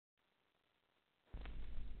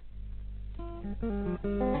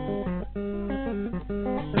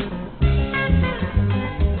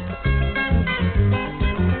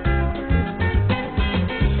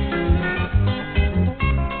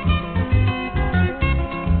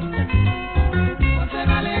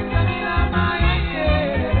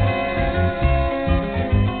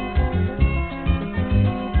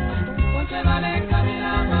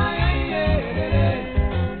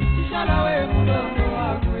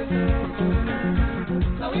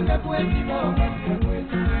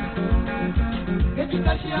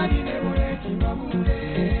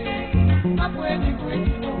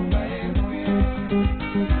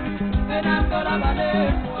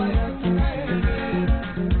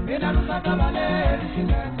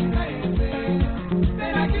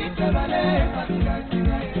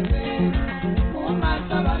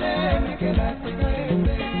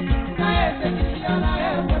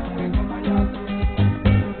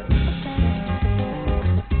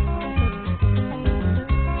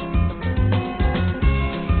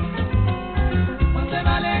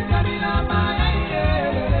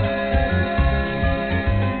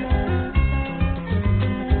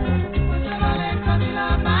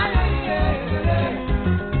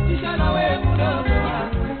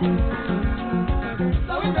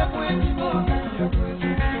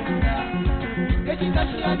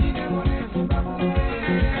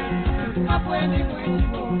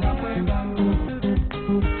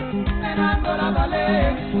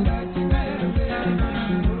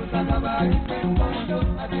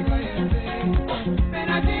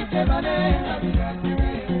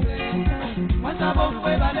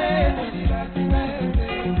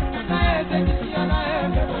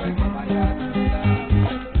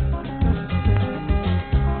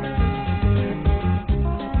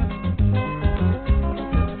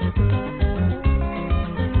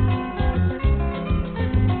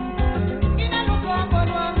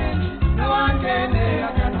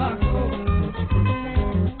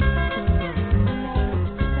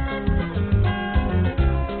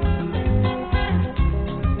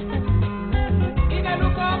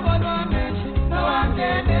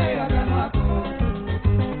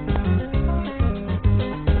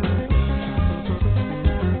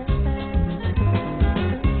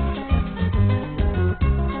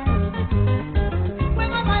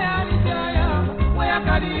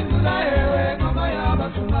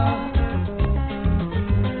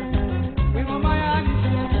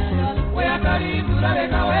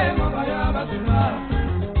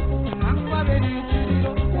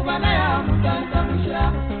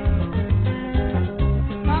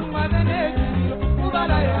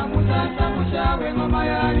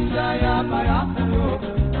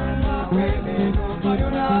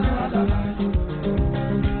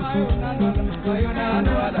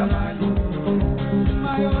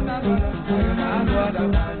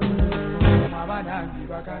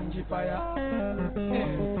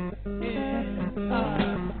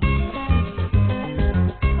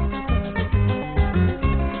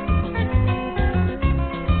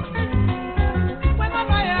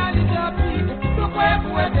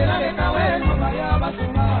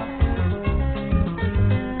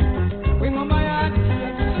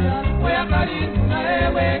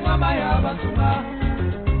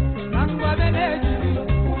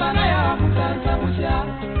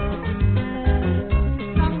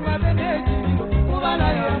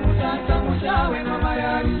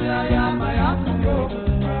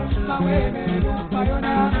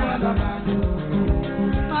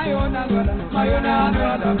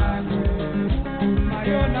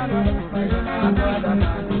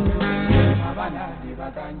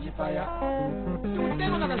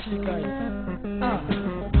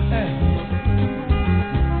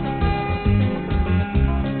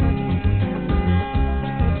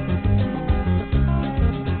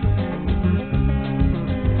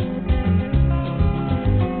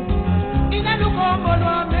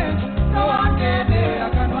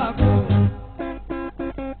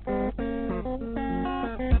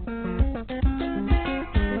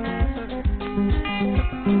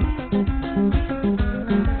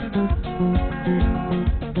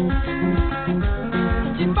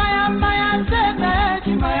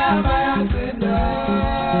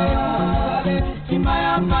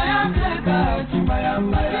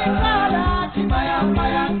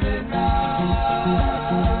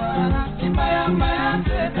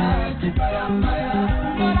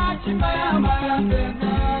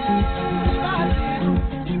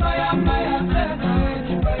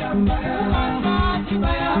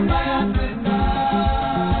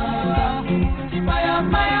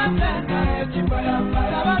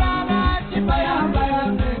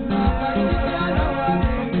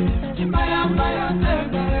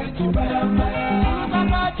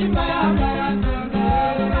Good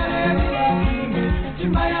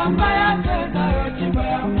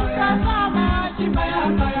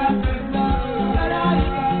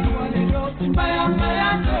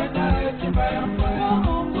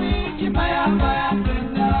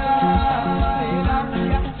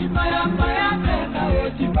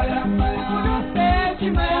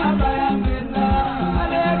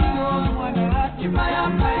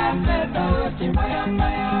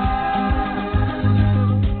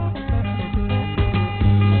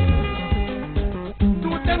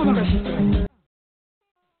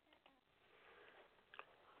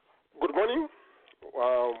morning.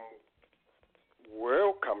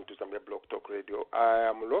 Welcome to Zambia Blog Talk Radio. I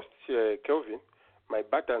am lost, Kelvin. My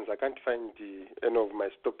buttons, I can't find any of my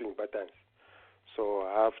stopping buttons. So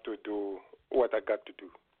I have to do what I got to do.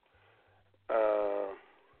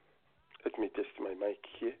 Let me test my mic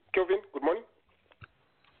here. Kelvin, good morning.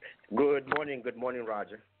 Good morning,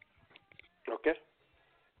 Roger. Okay.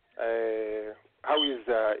 How is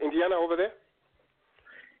Indiana over there?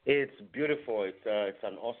 It's beautiful. It's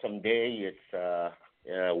an awesome day. It's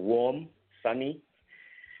warm, sunny.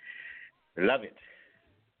 Love it.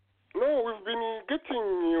 No, we've been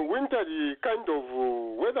getting wintry kind of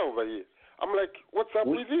weather over here. I'm like, what's up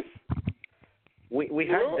with this? We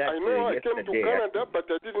had that. I know I came to Canada, actually. but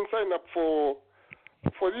I didn't sign up for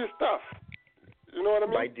this stuff. You know what I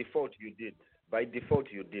mean? By default, you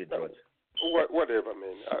did. Roger. Whatever,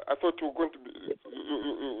 man. I thought you were going to be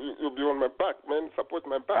you'll be on my back, man. Support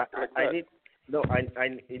my back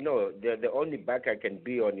the only back I can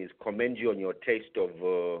be on is commend you on your taste of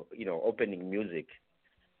opening music.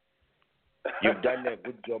 You've done a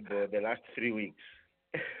good job the last 3 weeks.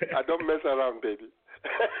 I don't mess around, baby.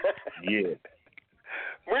 Yeah.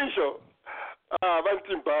 Mwisho,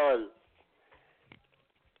 Vantimpa.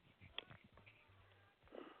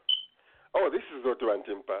 Oh, this is not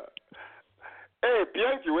Vantimpa. Hey,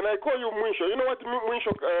 Bianchi, when I call you Mwisho, you know what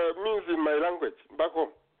Mwisho means in my language back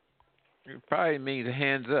home? It probably means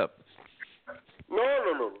hands up.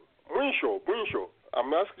 No. Mwisho.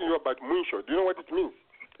 I'm asking you about Mwisho. Do you know what it means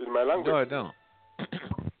in my language? No, I don't.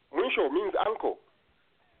 Mwisho means uncle.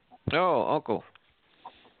 Oh, uncle.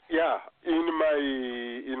 Yeah, in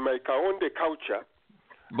my Kaonde culture,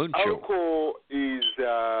 Muncho. uncle is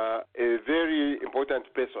a very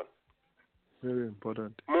important person. Very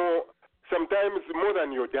important. Sometimes more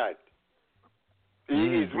than your dad.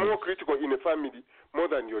 He is more critical in a family more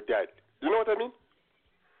than your dad. You know what I mean?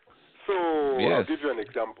 So yes. I'll give you an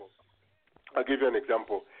example.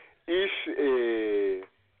 If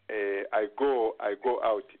I go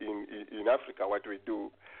out in Africa, what we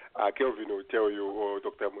do, Kelvin will tell you, or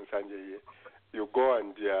Dr. Munsanje here, you go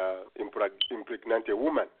and impregnate a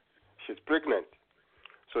woman. She's pregnant.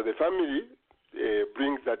 So the family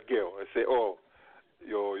brings that girl and say, oh,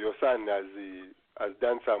 your son has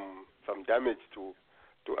done some damage to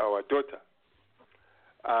our daughter.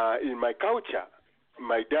 In my culture,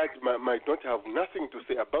 my dad might not have nothing to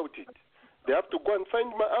say about it. They have to go and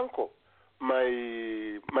find my uncle,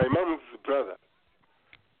 my mom's brother.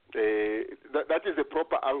 That is a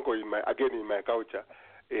proper uncle in my culture.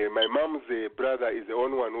 My mom's brother is the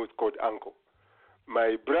only one who's called uncle.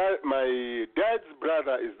 My dad's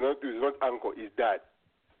brother is not uncle, is dad.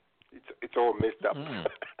 It's all messed up.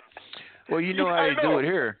 Well, you know how they do it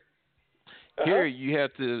here. Here you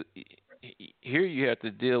have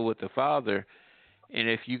to deal with the father, and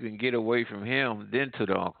if you can get away from him, then to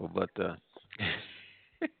the uncle. But the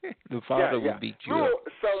father will beat you up.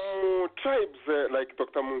 Some tribes like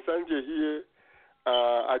Dr. Munsanje here,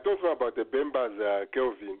 I don't know about the Bembas,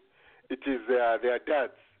 Kelvin. It is their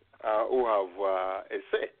dads who have a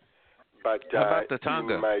say. But how about the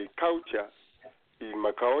Tonga? In my culture, in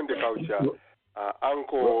my Kaonde culture,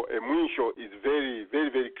 Uncle Mwisho is very, very,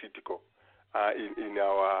 very critical in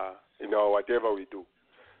our whatever we do.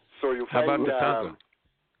 So you how find about the Tonga?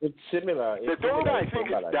 It's similar. The Tonga, I think,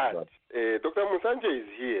 is that. Dr. Musanje is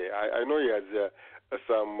here. I know he has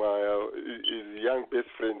some his young best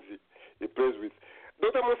friends he plays with.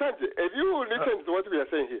 Dr. Musanje, have you listened to what we are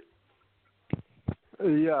saying here?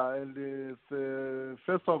 Yeah, and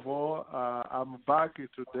first of all, I'm back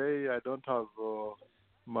today. I don't have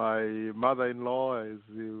my mother-in-law. Is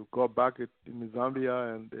go back in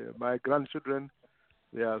Zambia, and my grandchildren,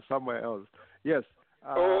 they are somewhere else. Yes.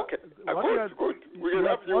 Okay. Good. We can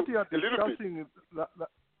have you what you are discussing,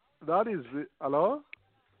 that is, hello?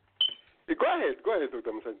 Go ahead,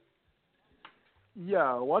 Dr. Musanje.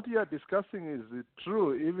 Yeah, what you are discussing is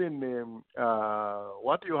true. Even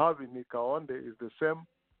what you have in Kaonde is the same.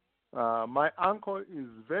 My uncle is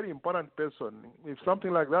a very important person. If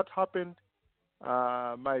something like that happened,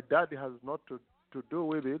 my dad has not to to do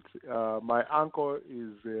with it. My uncle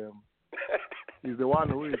is the one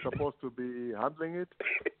who is supposed to be handling it,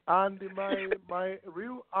 and my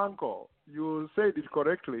real uncle, you said it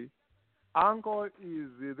correctly. Uncle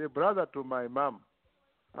is the brother to my mom.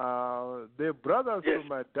 The brothers Yes. to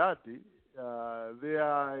my daddy, they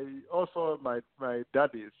are also my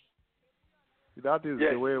daddies. That is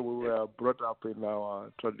Yes. the way we were brought up in our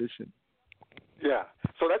tradition. Yeah.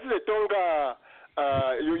 So that is the Tonga,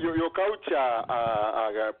 your culture,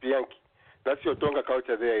 Bianchi. That's your Tonga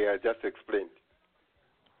culture there. I just explained.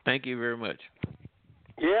 Thank you very much.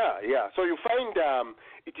 Yeah, yeah. So you find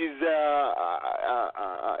it is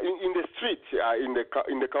in the streets, in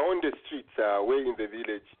the Kaonde streets, way in the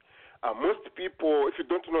village. Most people, if you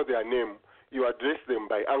don't know their name, you address them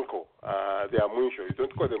by uncle. They are Munsho. You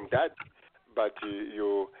don't call them dad, but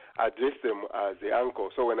you address them as the uncle.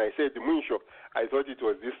 So when I said Munsho, I thought it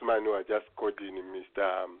was this man who had just called in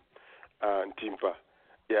Mr. Timpa.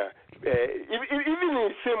 Yeah. Even in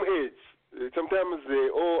the same age, sometimes they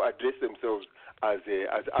all address themselves as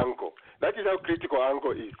uncle. That is how critical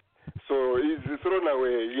uncle is. So he's thrown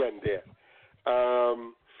away here and there.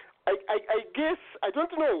 I guess I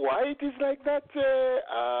don't know why it is like that,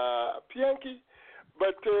 Bianchi,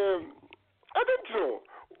 but I don't know.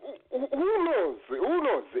 Who knows? Who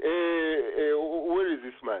knows? Where is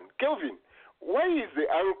this man, Kelvin? Why is the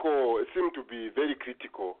uncle seem to be very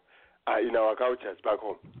critical in our cultures back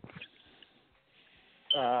home?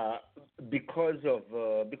 Because of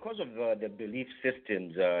the belief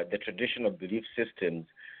systems, the traditional belief systems,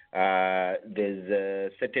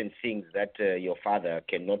 there's certain things that your father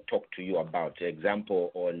cannot talk to you about.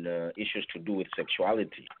 Example, on issues to do with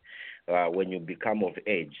sexuality. When you become of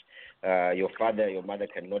age, your father, your mother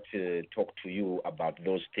cannot talk to you about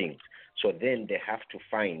those things. So then they have to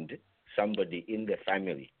find somebody in the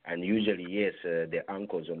family, and usually, yes, the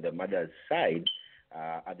uncles on the mother's side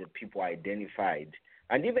are the people identified.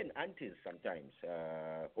 And even aunties sometimes,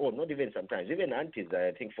 or not even sometimes, even aunties,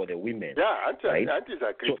 I think, for the women. Yeah, aunties, right? aunties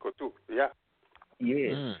are critical too. Yeah.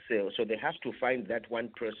 Yes, so they have to find that one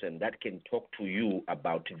person that can talk to you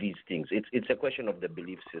about these things. It's a question of the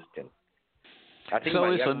belief system. I think So my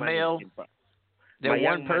it's young a man male. in Timpa, That my one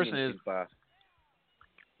young man person in is. Timpa,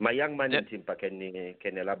 my young man in Timpa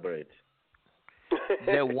can elaborate.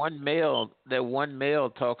 That one male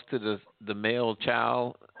talks to the male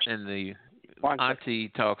child, and the auntie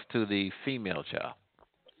talks to the female child.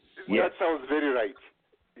 That sounds very right.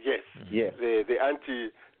 Yes. Yes. The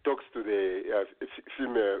auntie talks to the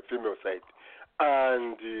female side,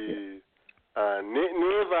 and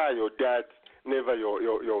never your dad, never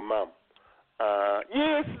your mom.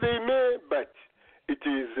 Yes, they may, but it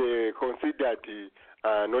is considered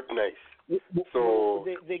not nice. So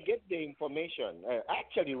they get the information.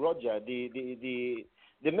 Actually, Roger,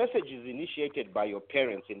 the message is initiated by your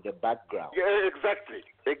parents in the background. Yeah, exactly.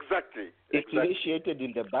 It's initiated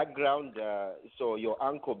in the background, so your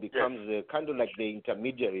uncle becomes kind of like the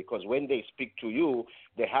intermediary, because when they speak to you,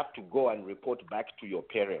 they have to go and report back to your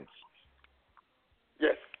parents.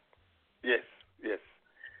 Yes.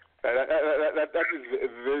 That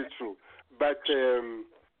is very true. But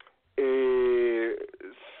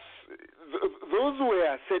those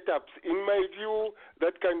were setups. In my view,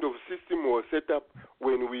 that kind of system was set up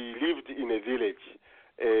when we lived in a village.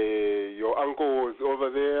 Your uncle was over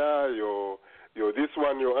there, your this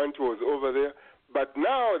one, your aunt was over there. But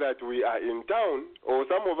now that we are in town, or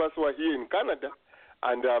some of us were here in Canada,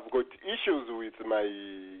 and I've got issues with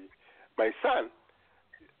my son,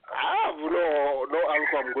 I have no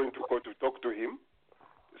uncle I'm going to call to talk to him.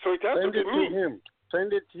 So it has Send to it be me. to him.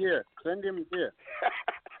 Send it here. Send him here.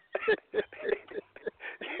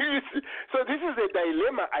 So this is a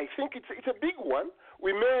dilemma. I think it's a big one.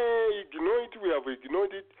 We may ignore it. We have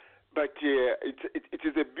ignored it, but it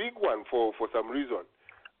is a big one for some reason.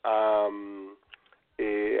 I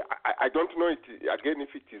don't know it again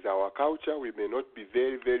if it is our culture. We may not be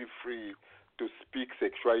very, very free to speak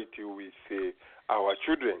sexuality with our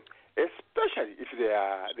children, especially if they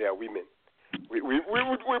are women. We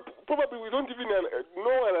probably we don't even know.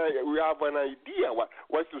 We have an idea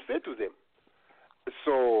what to say to them.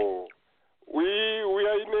 So we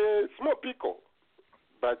are in a small pickle.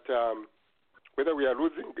 But whether we are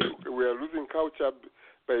losing culture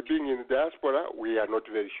by being in the diaspora, we are not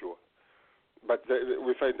very sure. But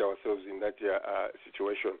we find ourselves in that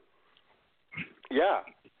situation. Yeah.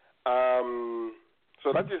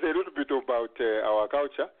 So that is a little bit about our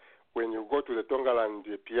culture. When you go to the Tongaland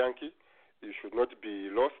Bianchi, you should not be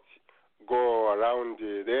lost. Go around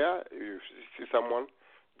there. You see someone,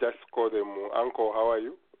 just call them, Uncle, how are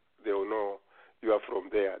you? They will know you are from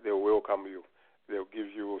there. They will welcome you. They will give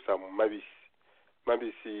you some mavis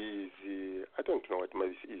Mabisi is I don't know what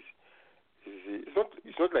mabisi is.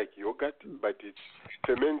 It's not like yogurt, but it's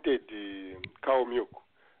fermented cow milk,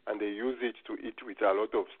 and they use it to eat with a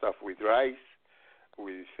lot of stuff, with rice,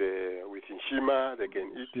 with nshima. They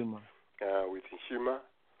can eat with nshima.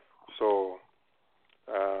 So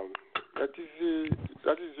that is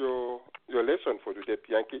your lesson for today,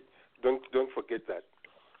 Pianki. Don't forget that.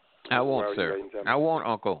 I won't, sir. I won't,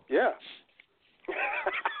 Uncle. Yeah.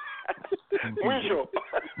 Mwisho.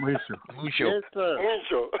 Yes, sir.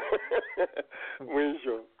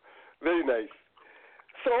 Mwisho. Very nice.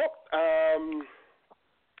 So, a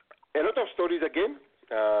lot of stories again,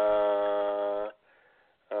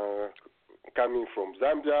 coming from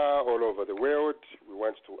Zambia, all over the world. We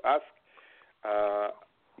want to ask.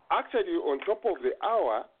 Actually, on top of the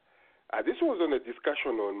hour, this was on a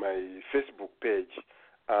discussion on my Facebook page.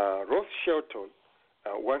 Ross Shelton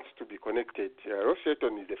wants to be connected. Ross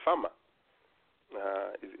Shelton is a farmer.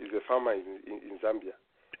 Is a farmer in Zambia.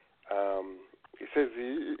 He says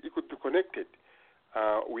he could be connected.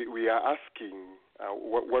 We are asking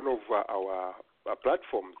one of our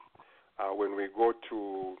platforms when we go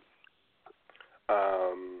to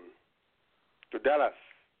Dallas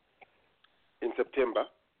in September.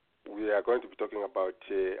 We are going to be talking about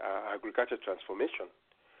agriculture transformation.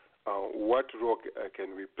 What role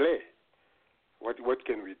can we play? What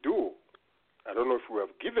can we do? I don't know if we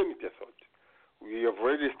have given it a thought. We have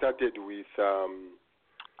already started with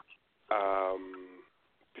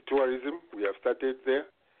tourism. We have started there.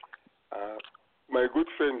 My good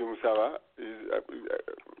friend Musawa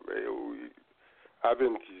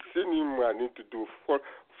haven't seen him. I need to do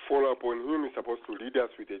follow up on him. He's supposed to lead us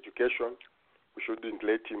with education. We shouldn't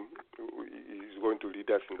let him. He's going to lead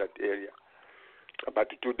us in that area. But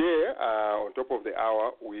today, on top of the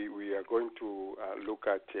hour, we are going to look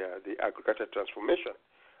at the agriculture transformation.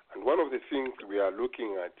 And one of the things we are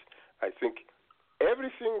looking at, I think,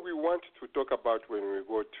 everything we want to talk about when we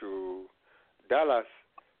go to Dallas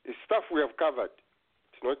is stuff we have covered.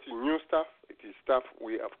 It's not new stuff. It is stuff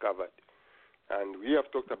we have covered. And we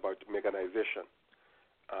have talked about mechanization.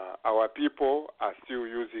 Our people are still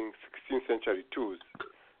using 16th century tools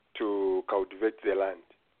to cultivate the land.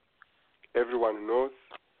 Everyone knows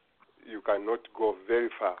you cannot go very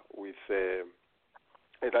far with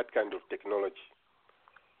that kind of technology.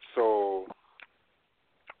 So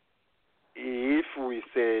if we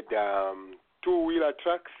said two-wheeler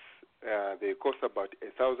trucks, they cost about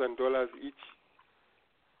 $1,000 each,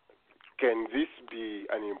 can this be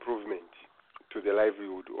an improvement to the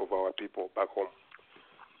livelihood of our people back home?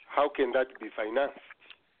 How can that be financed?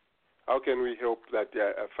 How can we help that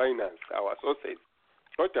finance our sources,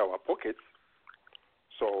 not our pockets?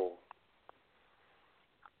 So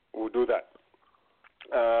we'll do that.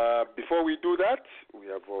 Before we do that, we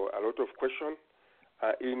have a lot of questions.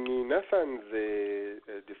 In Nathan's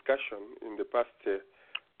discussion in the past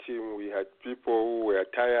team, we had people who were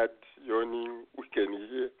tired, yawning. We can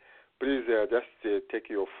hear. Please just take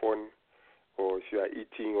your phone, or if you are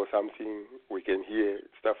eating or something, we can hear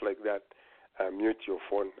stuff like that. Mute your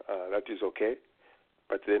phone. That is okay.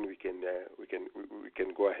 But then we can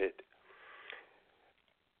go ahead.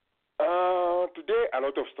 Today, a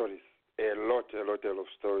lot of stories. A lot of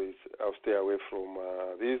stories. I'll stay away from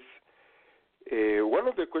this. One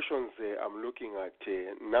of the questions I'm looking at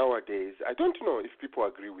nowadays, I don't know if people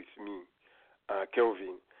agree with me,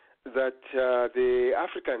 Kelvin, that the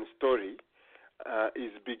African story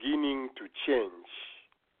is beginning to change.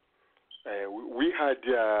 We had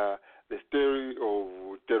the story of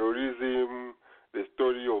terrorism, the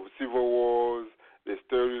story of civil wars, the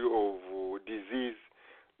story of disease.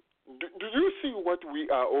 Do you see what we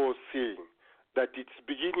are all seeing, that it's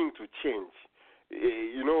beginning to change?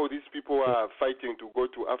 These people are fighting to go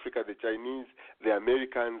to Africa, the Chinese, the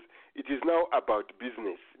Americans. It is now about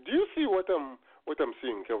business. Do you see what I'm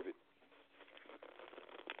seeing, Kelvin?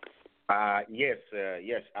 Yes,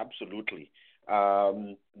 absolutely.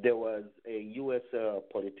 There was a U.S.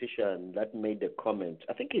 politician that made a comment.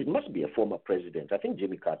 I think it must be a former president. I think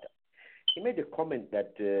Jimmy Carter. He made a comment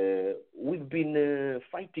that we've been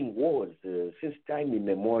fighting wars since time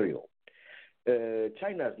immemorial.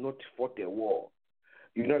 China has not fought a war.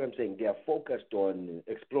 You know what I'm saying? They are focused on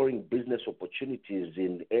exploring business opportunities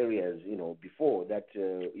in areas, before that,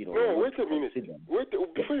 No, wait a minute.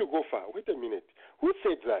 Before you go far, wait a minute. Who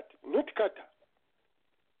said that? Not Carter.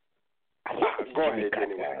 Go ahead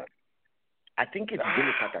anyway. I think it's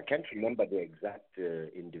Democrat. I can't remember the exact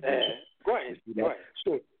individual. Go ahead. Go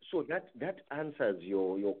ahead. So that answers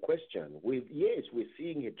your question. Yes, we're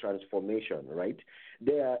seeing a transformation, right?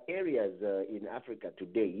 There are areas in Africa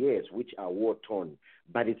today, yes, which are war-torn,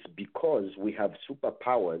 but it's because we have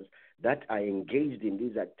superpowers that are engaged in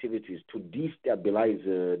these activities to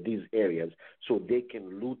destabilize these areas so they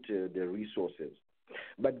can loot the resources.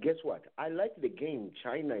 But guess what? I like the game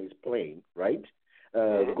China is playing, right?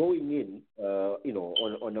 Going in,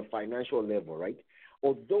 on a financial level, right?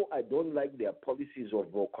 Although I don't like their policies of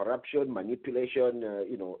corruption, manipulation,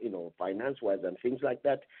 finance-wise and things like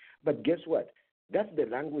that, but guess what? That's the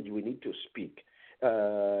language we need to speak.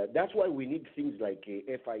 That's why we need things like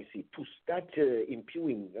FIC to start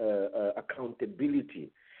imputing accountability.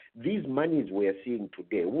 These monies we are seeing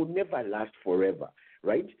today will never last forever,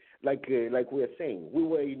 right? Like we are saying, we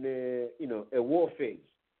were in a war phase.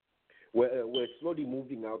 We're slowly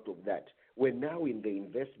moving out of that. We're now in the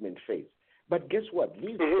investment phase. But guess what?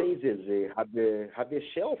 These phases have a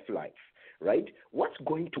shelf life, right? What's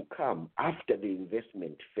going to come after the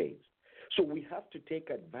investment phase? So we have to take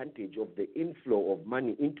advantage of the inflow of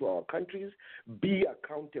money into our countries, be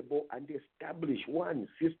accountable, and establish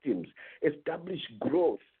systems, establish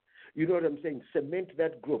growth. You know what I'm saying? Cement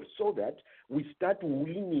that growth so that we start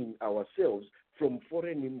weaning ourselves from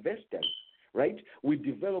foreign investors. Right? We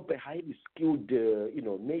develop a highly skilled,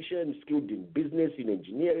 nation, skilled in business, in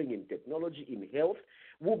engineering, in technology, in health.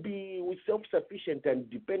 We'll be self-sufficient and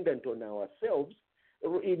dependent on ourselves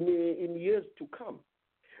in years to come.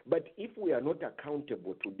 But if we are not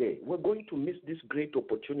accountable today, we're going to miss this great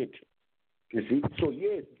opportunity. You see? So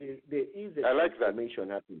yes, there is a transformation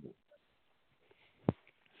happening.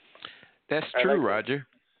 That's true, Roger.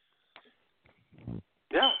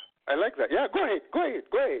 Yeah, I like that. Yeah, go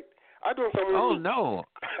ahead. Oh, no.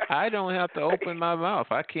 I don't have to open my mouth.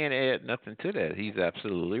 I can't add nothing to that. He's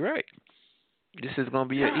absolutely right. This is going to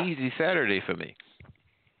be an easy Saturday for me.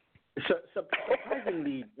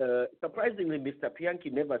 Surprisingly, Mr.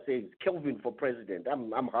 Pianki never says Kelvin for president.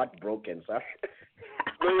 I'm heartbroken, sir.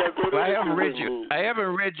 Well, I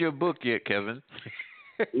haven't read your book yet, Kevin.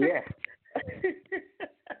 Yeah.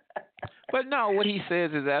 But no, what he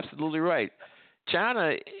says is absolutely right.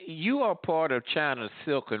 China, you are part of China's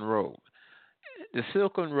Silken Road. The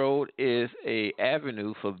Silken Road is a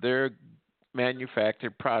avenue for their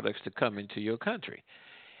manufactured products to come into your country,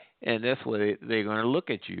 and that's what they're going to look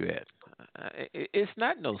at you at. It's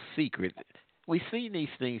not no secret. We've seen these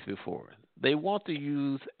things before. They want to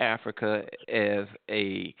use Africa as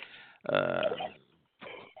a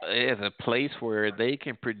place where they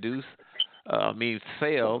can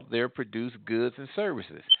sell their produced goods and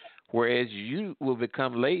services. Whereas you will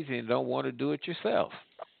become lazy and don't want to do it yourself.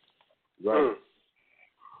 Right.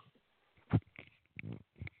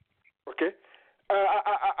 Okay.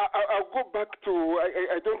 I'll go back to,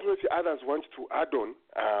 I don't know if others want to add on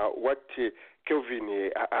what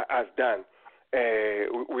Kelvin has done.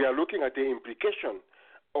 We are looking at the implication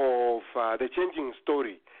of the changing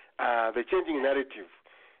story, the changing narrative.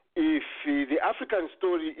 If the African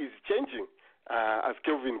story is changing, as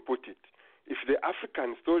Kelvin put it, if the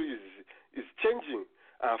African story is changing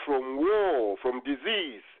from war, from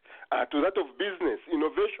disease, to that of business,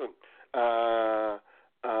 innovation, to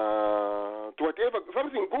whatever,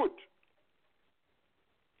 something good,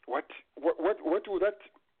 what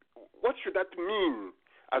should that mean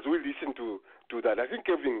as we listen to that? I think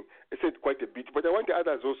Kevin said quite a bit, but I want the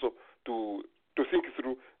others also to think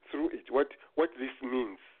through it. What this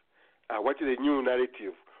means, what is a new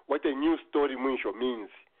narrative, what a new story Munsho means.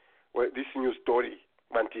 Well, this new story,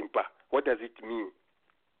 Mantimpa, what does it mean?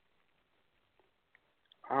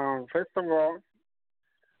 First of all,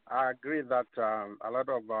 I agree that a lot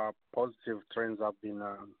of positive trends have been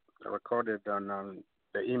recorded on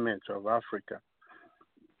the image of Africa.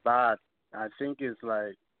 But I think it's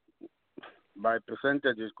like, by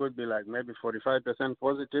percentage, it could be like maybe 45%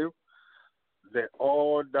 positive. The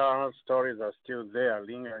older stories are still there,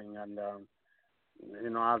 lingering, and,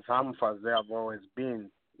 as harmful as they have always been.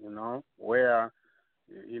 Where,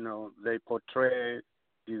 they portray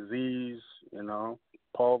disease,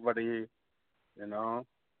 poverty, and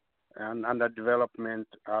underdevelopment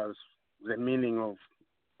as the meaning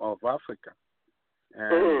of Africa.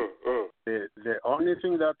 And the only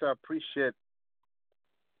thing that I appreciate,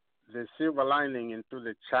 the silver lining into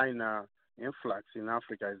the China influx in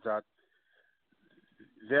Africa, is that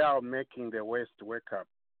they are making the West wake up.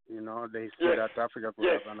 They see that Africa could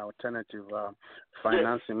have an alternative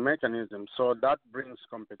financing mechanism. So that brings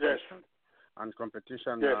competition, and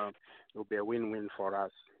competition will be a win-win for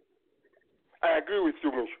us. I agree with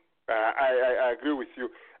you, Mush. I agree with you.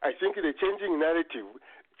 I think the changing narrative,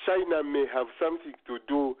 China may have something to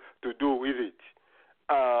do with it.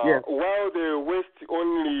 Yes. While the West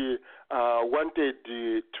only wanted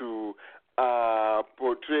to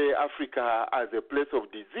portray Africa as a place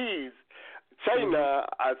of disease, China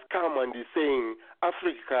has come and is saying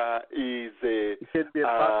Africa is can be a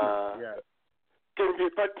partner. Can be a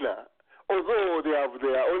partner, although they have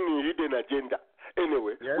their own hidden agenda.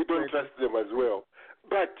 Anyway, we don't trust them as well.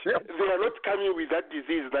 But they are not coming with that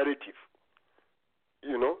disease narrative.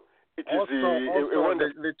 You know, it is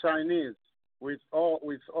the Chinese, with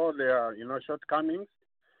all their shortcomings,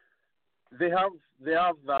 they have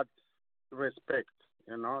that respect.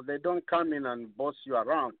 You know, they don't come in and boss you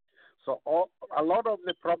around. So a lot of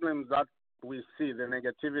the problems that we see, the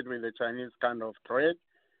negativity with the Chinese kind of trade,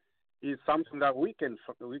 is something that we can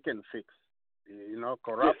fix. You know,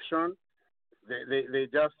 corruption. Yes. They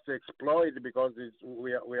just exploit because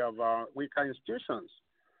we have weaker institutions.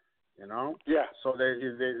 You know. Yeah. So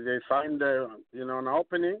they find an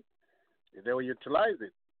opening, they will utilize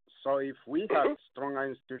it. So if we have stronger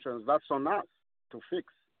institutions, that's on us to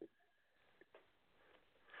fix.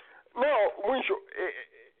 No, Winshow,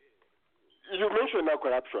 you mentioned now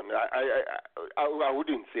corruption. I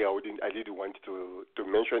wouldn't say I didn't want to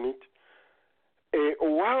mention it.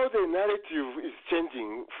 While the narrative is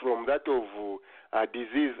changing from that of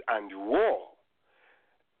disease and war,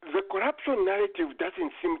 the corruption narrative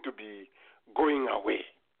doesn't seem to be going away.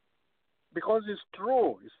 Because it's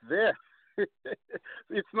true. It's there.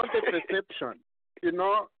 It's not a perception. You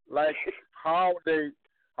know, like how they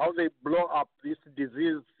blow up this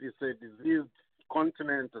disease. It's a diseased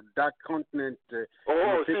continent, a dark continent. Civil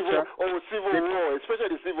war,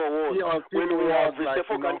 especially civil war. Yeah, when we have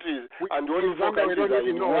several countries and only 4 countries we don't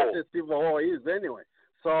even know what war. a civil war is anyway.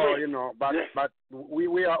 So yes. but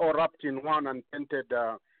we are all wrapped in one and painted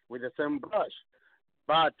with the same brush.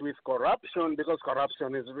 But with corruption, because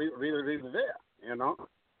corruption is really there, you know,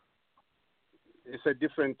 it's a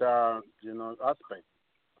different aspect.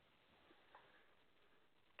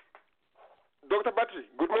 Dr. Battery,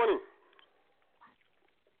 good morning.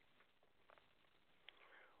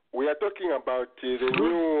 We are talking about the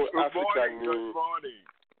new African. Good morning.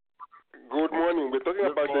 Good morning. We're talking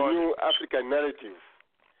about the new African narrative,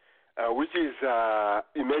 which is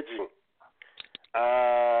emerging.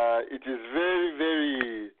 It is very,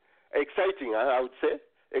 very exciting. I would say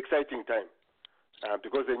exciting time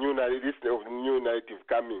because the new narrative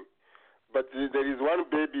coming. But there is one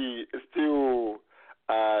baby still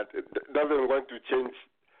doesn't want to change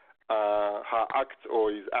her act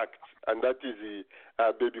or his act, and that is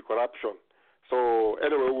baby corruption. So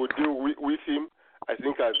anyway, we'll deal with him, I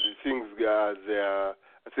think, as things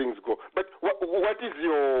go. But what is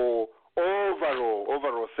your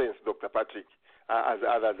overall sense, Dr. Patrick, as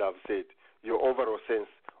others have said, your overall sense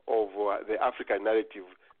of the African narrative,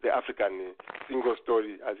 the African single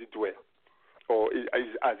story, as it were, or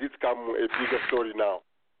has it come a bigger story now?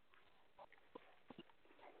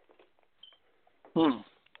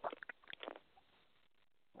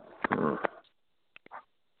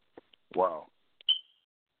 Wow.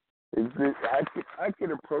 I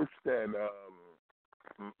could approach that.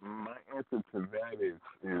 My answer to that is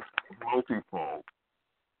multifold.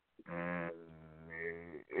 And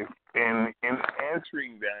in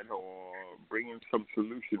answering that or bringing some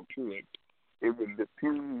solution to it, it would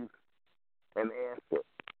diffuse an answer.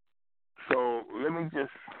 So let me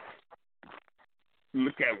just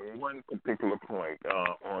look at one particular point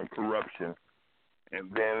on corruption, and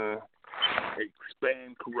then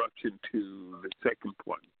expand corruption to the second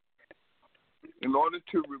point. In order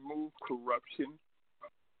to remove corruption,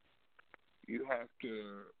 you have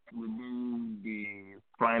to remove the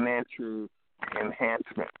financial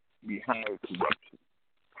enhancement behind corruption.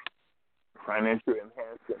 Financial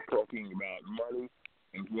enhancement, talking about money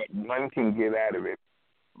and what one can get out of it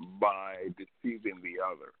by deceiving the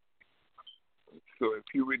other. So if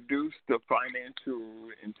you reduce the financial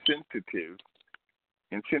incentives,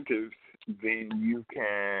 then you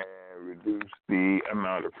can reduce the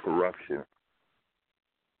amount of corruption.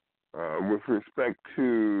 With respect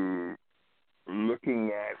to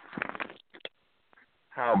looking at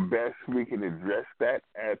how best we can address that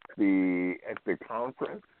at the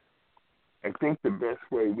conference, I think the best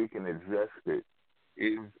way we can address it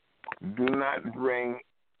is do not bring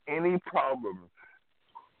any problems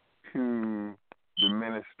to the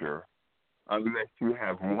minister unless you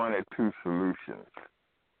have one or two solutions.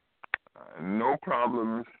 No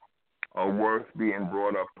problems are worth being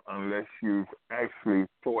brought up unless you've actually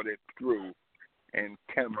thought it through and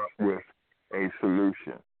come up with a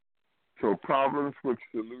solution. So problems with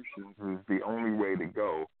solutions is the only way to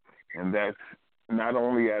go. and that's not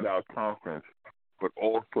only at our conference, but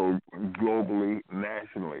also globally,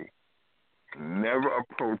 nationally. Never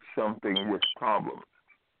approach something with problems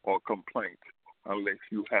or complaints unless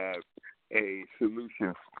you have a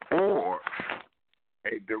solution or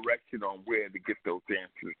a direction on where to get those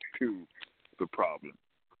answers to the problem.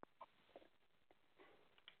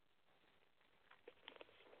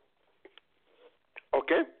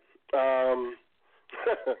 Okay.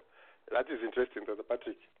 That is interesting, Dr.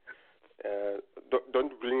 Patrick.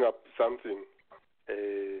 Don't bring up something.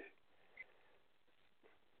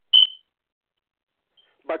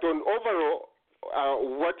 But on overall,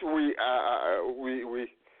 what we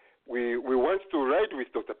want to write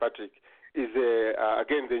with Dr. Patrick is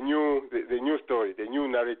again the new story, the new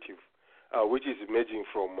narrative, which is emerging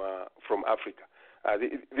from Africa.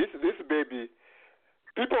 This baby,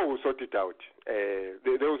 people will sort it out.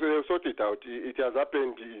 They'll sort it out. It has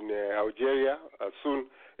happened in Algeria. Soon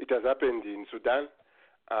it has happened in Sudan.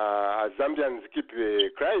 As Zambians keep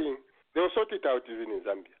crying, they'll sort it out even in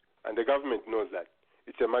Zambia, and the government knows that.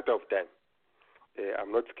 It's a matter of time.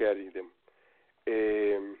 I'm not scaring them.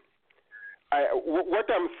 What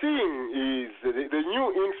I'm seeing is the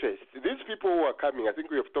new interest. These people who are coming, I think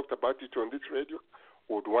we have talked about it on this radio,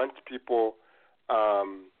 would want people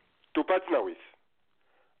to partner with.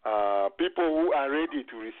 People who are ready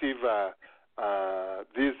to receive the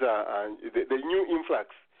new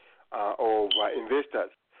influx of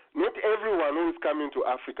investors. Not everyone who is coming to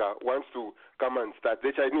Africa wants to come and start.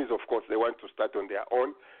 The Chinese, of course, they want to start on their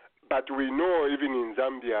own. But we know even in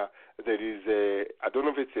Zambia there is I don't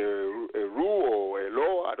know if it's a rule or a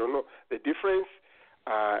law, I don't know. The difference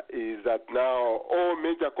is that now all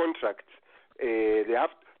major contracts, they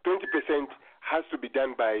have 20% has to be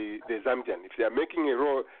done by the Zambian. If they are making a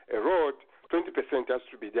road, 20% has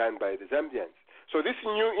to be done by the Zambians. So this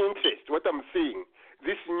new interest, what I'm seeing,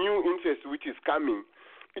 this new interest which is coming,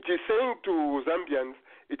 it is saying to Zambians,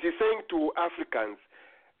 it is saying to Africans,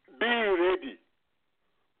 be ready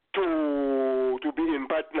to be in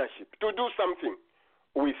partnership, to do something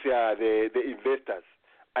with the investors.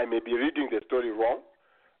 I may be reading the story wrong,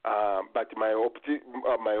 but my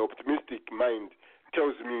optimistic mind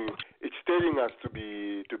tells me it's telling us to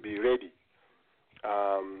be ready.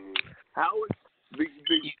 How is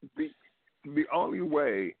the only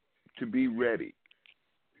way to be ready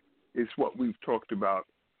is what we've talked about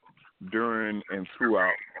during and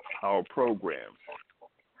throughout our programs,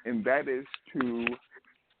 and that is to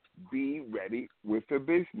be ready with a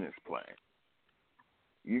business plan.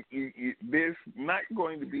 There's not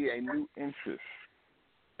going to be a new interest,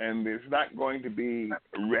 and there's not going to be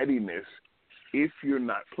readiness if you're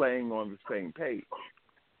not playing on the same page.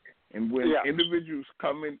 And when individuals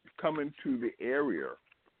come into the area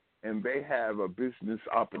and they have a business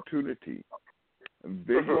opportunity,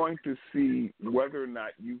 they're going to see whether or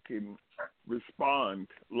not you can respond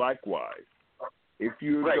likewise. If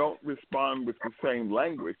you don't respond with the same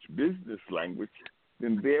language, business language,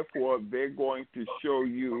 then therefore they're going to show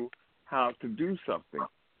you how to do something.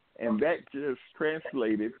 And that just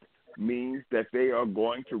translated means that they are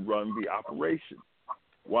going to run the operation.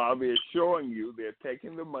 While they're showing you, they're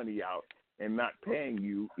taking the money out and not paying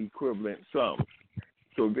you equivalent sums.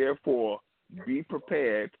 So therefore, be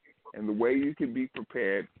prepared. And the way you can be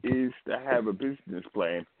prepared is to have a business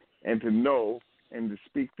plan and to know and to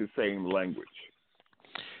speak the same language.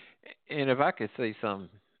 And if I could say something,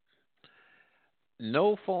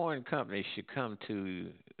 no foreign company should come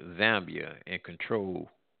to Zambia and control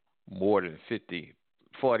more than 49%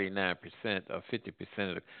 or 50%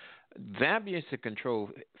 of the. Zambia should control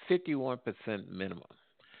 51% minimum.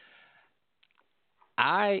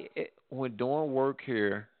 When doing work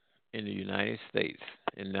here in the United States,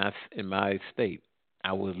 and that's in my state,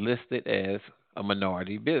 I was listed as a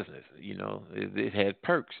minority business. You know, it had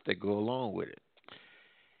perks that go along with it.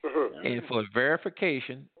 And for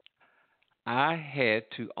verification, I had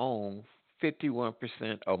to own 51%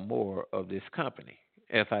 or more of this company.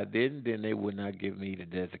 If I didn't, then they would not give me the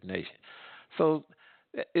designation. So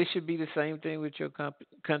it should be the same thing with your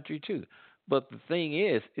country too. But the thing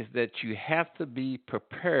is that you have to be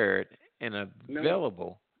prepared and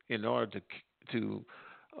available in order to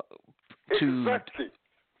exactly.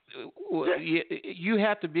 You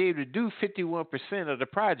have to be able to do 51% of the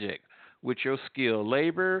project with your skilled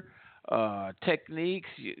labor, techniques,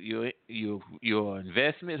 your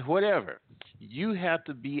investments, whatever. You have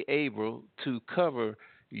to be able to cover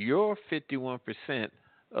your 51%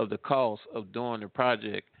 of the cost of doing the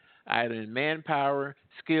project, either in manpower,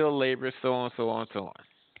 skilled labor, so on, so on, so on.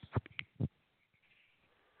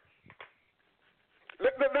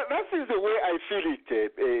 that is the way I feel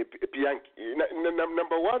it, Bianchi.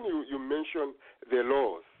 Number one, you mentioned the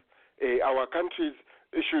laws. Our countries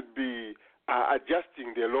should be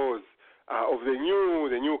adjusting the laws of the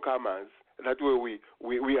newcomers. That way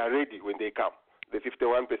we are ready when they come. The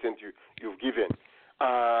 51% you've given.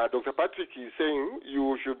 Dr. Patrick is saying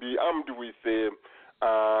you should be armed with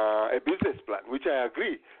a business plan, which I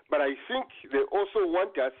agree. But I think they also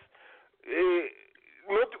want us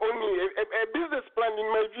not only a business plan. In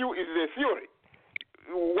my view, is a theory.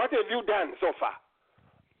 What have you done so far?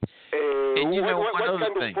 What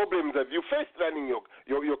kind of problems have you faced running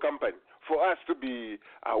your company for us to be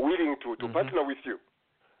willing to partner with you?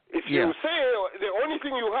 If you say the only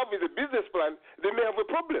thing you have is a business plan, they may have a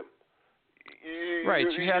problem.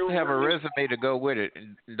 You have to have a resume to go with it.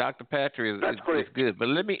 And Dr. Patrick is good. But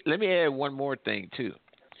let me add one more thing too.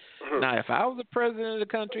 Now, if I was the president of the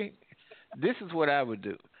country, this is what I would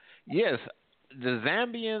do. Yes, the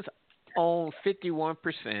Zambians own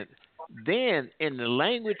 51%. Then, in the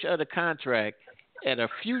language of the contract, at a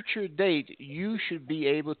future date, you should be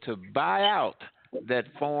able to buy out that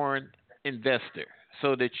foreign investor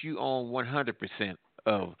so that you own 100%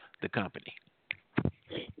 of the company.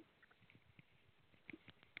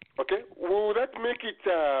 Okay. Will that make it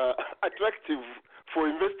attractive for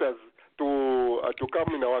investors to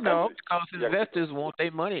come in our country? No, because investors want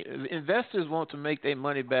their money. Investors want to make their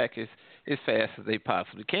money back as fast as they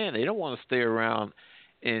possibly can. They don't want to stay around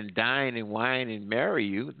and dine and wine and marry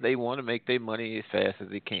you. They want to make their money as fast as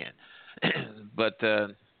they can. But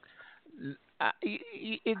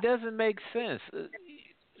it doesn't make sense.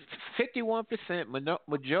 51%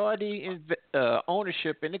 majority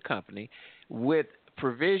ownership in the company with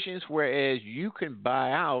provisions, whereas you can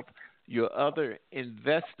buy out your other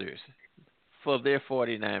investors for their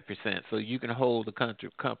 49%, so you can hold the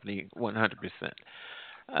company 100%.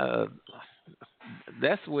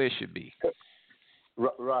 That's the way it should be.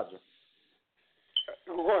 Roger.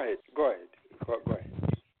 Go ahead.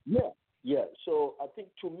 Yeah. So I think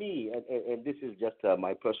to me, and this is just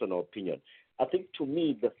my personal opinion, I think to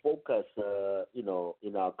me the focus, in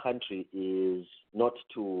our country is not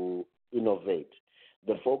to innovate.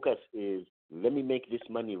 The focus is, let me make this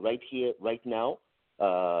money right here, right now.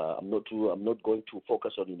 I'm not going to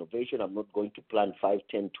focus on innovation. I'm not going to plan 5,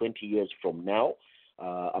 10, 20 years from now.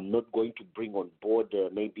 I'm not going to bring on board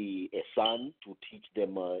maybe a son to teach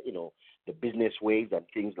them, the business ways and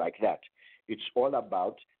things like that. It's all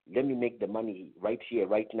about, let me make the money right here,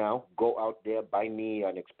 right now. Go out there, buy me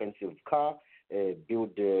an expensive car,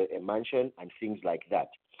 build a mansion, and things like that.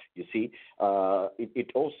 You see,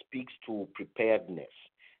 it all speaks to preparedness.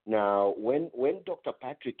 Now, when Dr.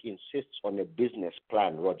 Patrick insists on a business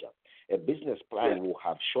plan, Roger, a business plan will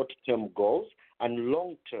have short-term goals and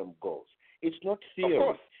long-term goals. It's not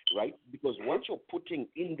theory, right? Because what you're putting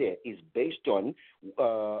in there is based on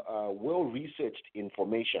well-researched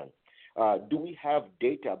information. Do we have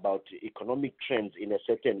data about economic trends in a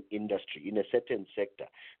certain industry, in a certain sector?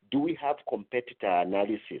 Do we have competitor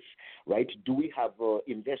analysis, right? Do we have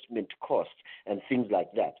investment costs and things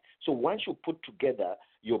like that? So once you put together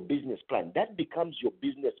your business plan, that becomes your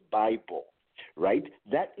business Bible, right?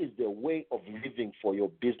 That is the way of living for your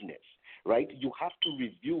business, right? You have to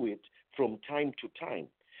review it from time to time.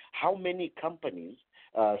 How many companies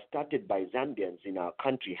started by Zambians in our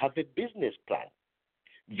country have a business plan?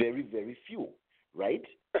 Very, very few, right?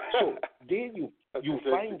 So there you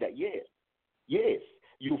find that, yes,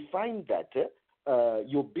 you find that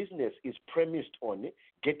your business is premised on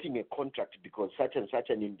getting a contract because such and such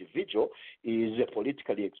an individual is a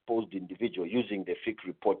politically exposed individual, using the FIC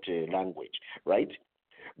report language, right?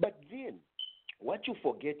 But then what you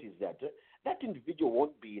forget is that that individual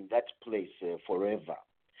won't be in that place forever.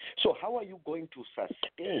 So how are you going to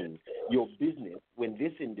sustain your business when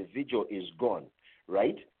this individual is gone,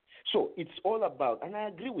 right? So it's all about, and I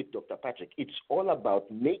agree with Dr. Patrick, it's all about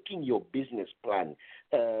making your business plan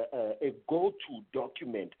a go-to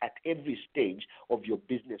document at every stage of your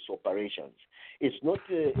business operations. It's not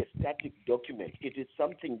a static document. It is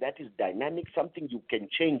something that is dynamic, something you can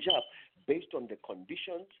change up based on the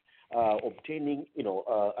conditions obtaining,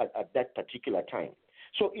 at that particular time.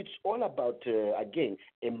 So it's all about, again,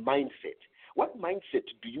 a mindset. What mindset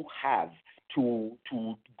do you have to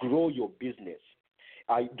grow your business?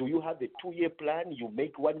 Do you have a 2-year plan? You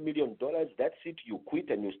make $1 million, that's it, you quit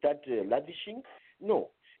and you start lavishing? No,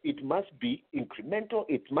 it must be incremental.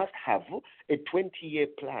 It must have a 20-year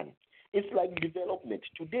plan. It's like development.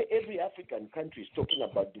 Today, every African country is talking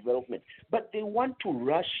about development, but they want to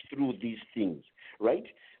rush through these things, right?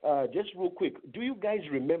 Just real quick, do you guys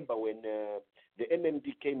remember when the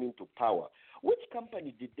MMD came into power? Which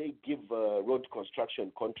company did they give road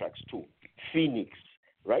construction contracts to? Phoenix,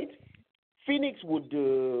 right? Phoenix would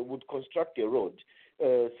construct a road.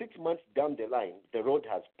 6 months down the line, the road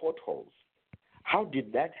has potholes. How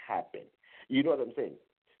did that happen? You know what I'm saying?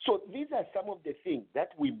 So these are some of the things that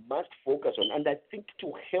we must focus on. And I think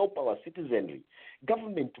to help our citizenry,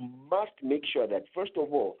 government must make sure that, first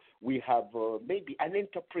of all, we have maybe an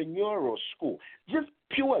entrepreneurial school, just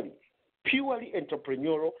purely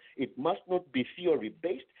entrepreneurial. It must not be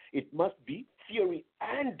theory-based. It must be theory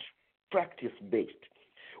and practice-based.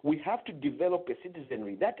 We have to develop a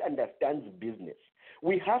citizenry that understands business.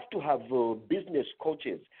 We have to have business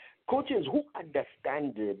coaches who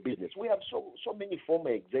understand business. We have so many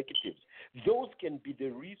former executives. Those can be the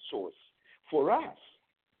resource for us.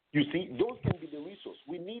 You see, those can be the resource.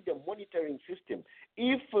 We need a monitoring system.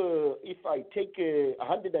 If I take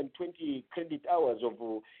 120 credit hours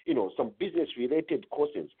of some business-related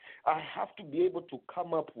courses, I have to be able to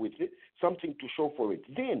come up with something to show for it.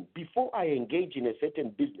 Then, before I engage in a certain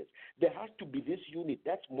business, there has to be this unit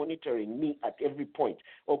that's monitoring me at every point.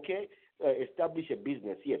 Okay, establish a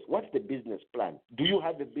business. Yes. What's the business plan? Do you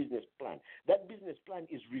have a business plan? That business plan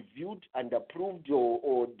is reviewed and approved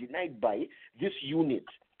or denied by this unit.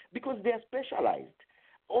 Because they are specialized.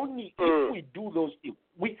 Only if we do those things,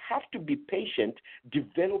 we have to be patient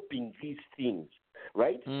developing these things,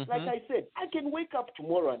 right? Mm-hmm. Like I said, I can wake up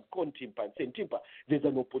tomorrow and call Timpa and say, Timpa, there's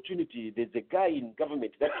an opportunity. There's a guy in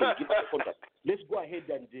government that can give us a contract. Let's go ahead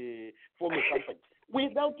and form a company.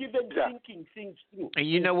 Without even thinking things through. And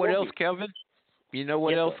you know what else, Kelvin? You know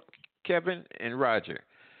what else, sir. Kevin and Roger?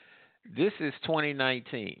 This is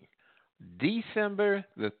 2019. December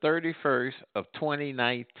the 31st of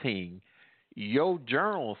 2019, your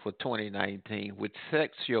journal for 2019, which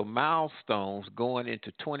sets your milestones going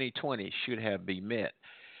into 2020, should have been met.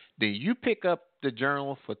 Then you pick up the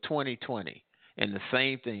journal for 2020, and the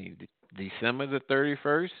same thing, December the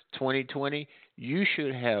 31st, 2020, you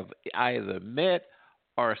should have either met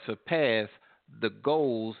or surpassed the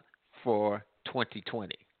goals for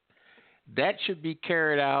 2020. That should be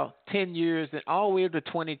carried out 10 years and all the way up to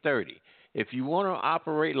 2030. If you want to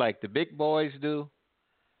operate like the big boys do,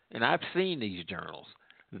 and I've seen these journals,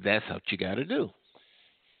 that's what you got to do.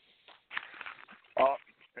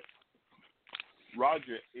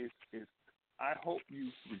 Roger, I hope you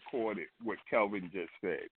recorded what Kelvin just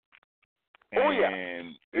said.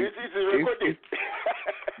 And it's recorded.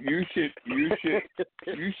 You should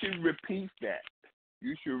repeat that.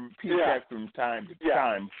 You should repeat that from time to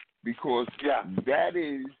time, because that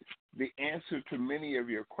is the answer to many of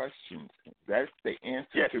your questions. That's the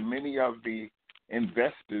answer to many of the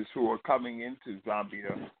investors who are coming into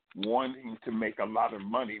Zambia wanting to make a lot of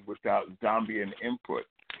money without Zambian input.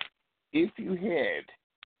 If you had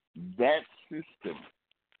that system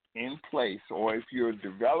in place, or if you're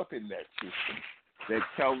developing that system that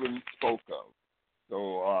Kelvin spoke of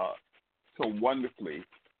so wonderfully,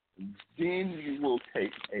 then you will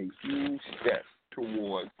take a huge step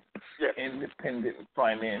towards independent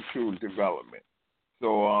financial development.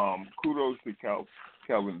 So kudos to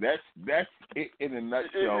Kelvin. That's it in a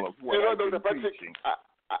nutshell of what I've been preaching.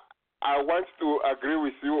 I want to agree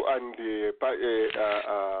with you and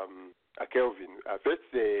Kelvin. First,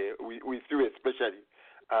 with you especially,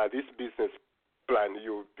 this business plan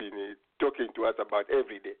you've been talking to us about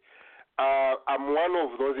every day. I'm one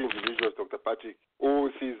of those individuals, Dr. Patrick, who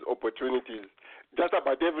sees opportunities just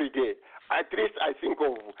about every day. At least I think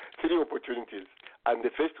of 3 opportunities. And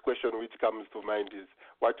the first question which comes to mind is,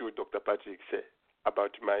 what would Dr. Patrick say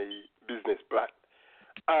about my business plan?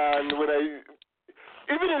 And when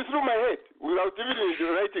even through my head, without even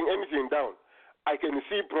writing anything down, I can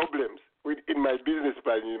see problems in my business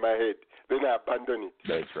plan in my head. Then I abandon it.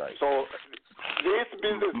 That's right. So this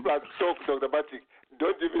business plan talk, Dr. Patrick,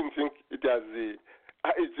 don't even think it has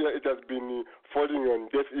been falling on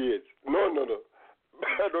deaf ears. No,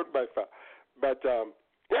 not by far. But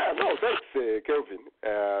thanks, Kelvin.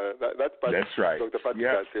 That's part. That's right. Dr. Patrick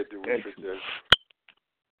has said we should.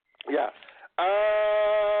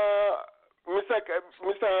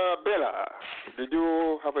 Mr. Bella, did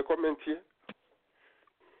you have a comment here?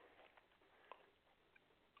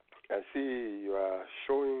 I see you are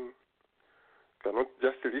showing. You're not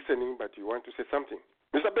just listening, but you want to say something.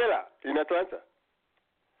 Mr. Bella, in Atlanta.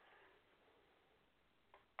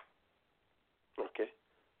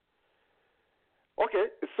 Okay,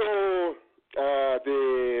 so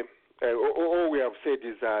all we have said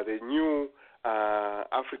is the new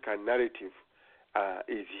African narrative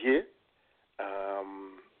is here.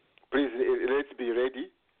 Please, let's be ready.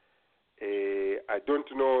 I don't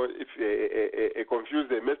know if a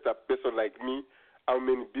confused, a messed up person like me, how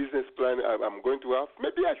many business plan I'm going to have.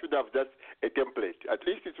 Maybe I should have just a template. At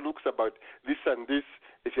least it looks about this and this.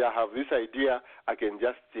 If I have this idea, I can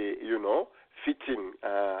just, fit in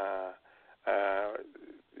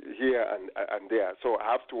here and there. So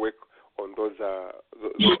I have to work on those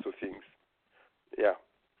two things. Yeah.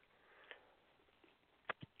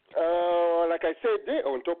 Like I said,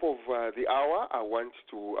 on top of the hour, I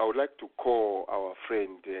would like to call our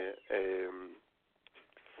friend.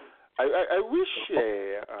 I wish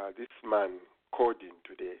this man called in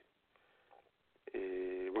today,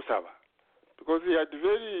 Musaba, because he had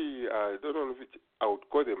very, I don't know if I would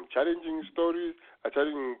call them challenging stories,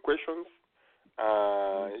 challenging questions.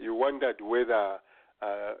 You wondered whether,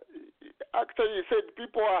 actually, he said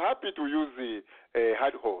people are happy to use the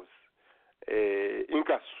hard horse,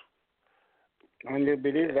 Incasu. And you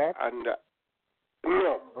believe that? And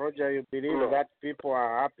no. Roger, you believe that people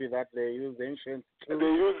are happy that they use ancient tools? They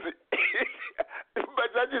use but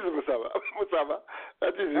that is Musaba.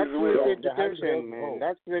 That is That's his way of education, man.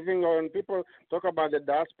 That's the thing. When people talk about the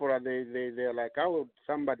diaspora, they're like, how would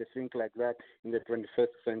somebody think like that in the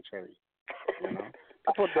 21st century? You know?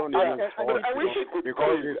 People don't use force, I wish it could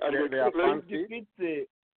because they are fancy.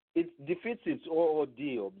 It defeats its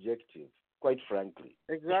OOD objective, quite frankly.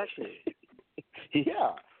 Exactly.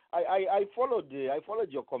 Yeah. I followed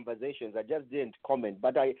your conversations. I just didn't comment,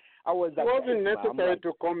 but I was. It wasn't necessary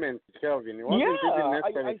to comment, Kelvin. It wasn't even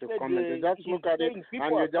necessary to comment. You just look at it and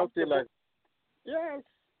you just say like, yes.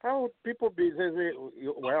 How would people be?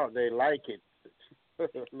 Well, they like it.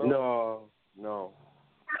 No. So,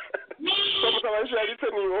 if you are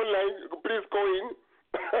listening online, please call in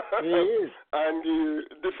and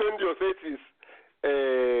defend your thesis.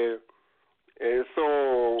 So,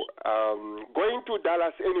 going to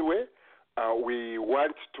Dallas anyway, we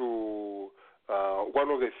want to, one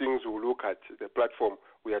of the things we look at, the platform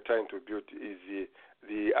we are trying to build is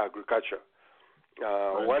the agriculture.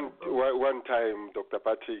 One time, Dr.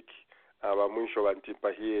 Patrick, Mwinsho and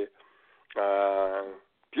Timpa here,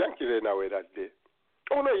 Piankile Nawe that day.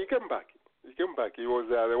 Oh no, he came back. He was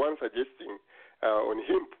the one suggesting on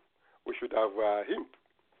hemp. We should have hemp.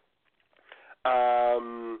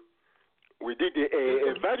 We did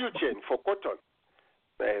a value chain for cotton,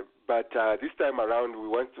 but this time around we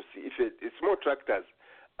want to see if small tractors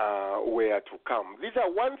were to come. These are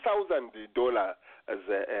 $1,000,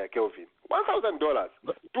 Kelvin. $1,000.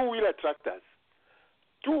 Two-wheeler tractors.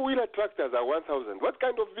 Two-wheeler tractors are $1,000. What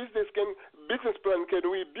kind of business plan can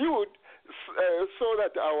we build so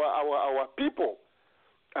that our people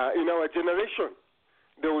in our generation,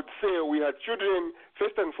 they would say we had children,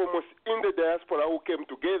 first and foremost, in the diaspora who came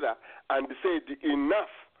together and said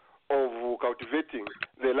enough of cultivating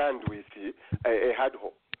the land with a hard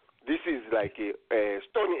hoe. This is like a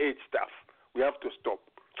Stone Age stuff. We have to stop.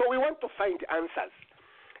 So we want to find answers.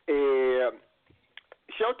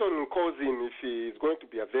 Shelton calls in if he is going to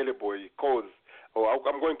be available. He calls, or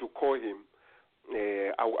I'm going to call him.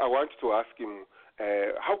 I want to ask him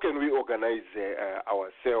how can we organize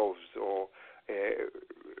ourselves, or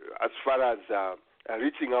as far as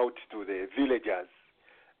reaching out to the villagers.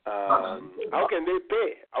 How can they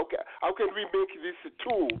pay? How can we make this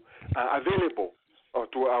tool available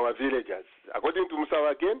to our villagers? According to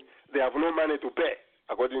Musawa again, they have no money to pay,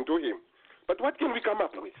 according to him. But what can we come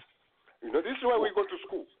up with? This is why we go to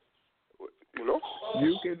school.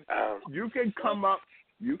 You can come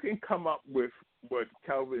up with what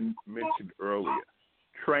Calvin mentioned earlier: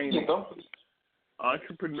 training,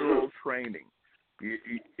 entrepreneurial training.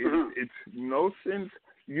 It's no sense.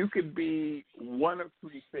 You could be one of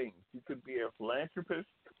three things. You could be a philanthropist,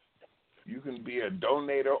 you can be a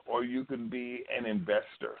donator, or you can be an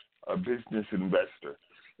investor, a business investor.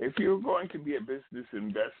 If you're going to be a business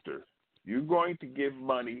investor, you're going to give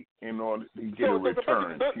money in order to get a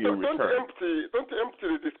return. Don't empty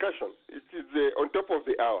the discussion. It is on top of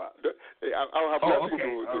the hour. I'll have nothing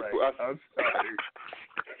to ask. I'm sorry.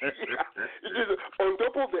 It is on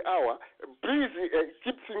top of the hour. Please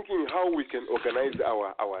keep thinking how we can organize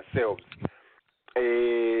ourselves.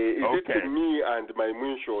 It is me and my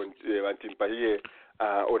Mwinsho and Timpaye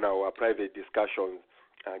on our private discussions.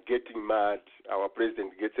 Getting mad, our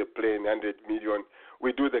president gets a plane, 100 million.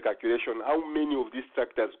 We do the calculation, how many of these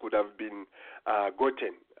tractors could have been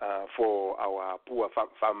gotten for our poor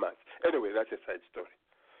farmers. Anyway, that's a side story.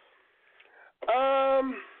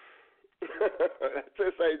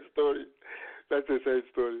 That's a side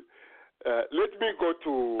story. Let me go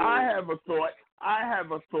to... I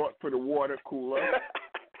have a thought for the water cooler.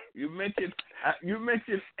 You mentioned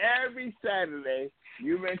every Saturday,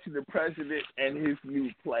 you mention the president and his new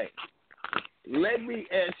plane. Let me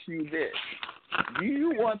ask you this. Do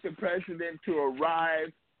you want the president to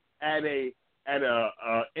arrive at a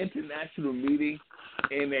international meeting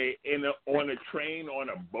on a train, on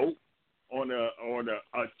a boat, on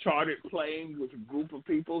a chartered plane with a group of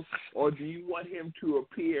people, or do you want him to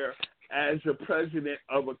appear as the president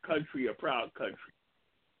of a country, a proud country?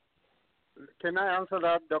 Can I answer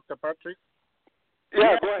that, Dr. Patrick?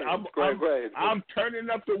 Yeah, go ahead. I'm turning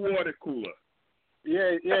up the water cooler.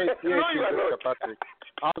 Yeah, No, you are Dr. not. Patrick.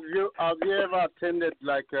 Have you ever attended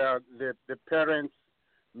like the parents'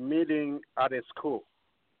 meeting at a school?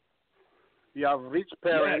 You have rich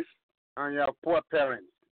parents and you have poor parents.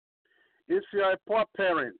 If you are a poor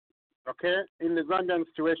parent, okay, in the Zambian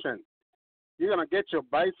situation, you're gonna get your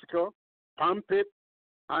bicycle, pump it,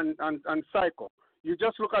 and cycle. You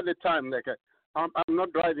just look at the time. Like I'm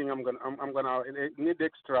not driving. I'm gonna need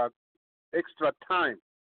extra time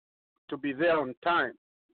to be there on time.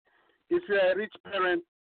 If you're a rich parent,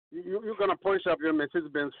 you're gonna polish up your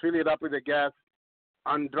Mercedes-Benz, fill it up with the gas,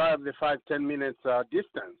 and drive the 5-10 minutes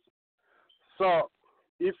distance. So,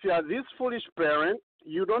 if you are this foolish parent,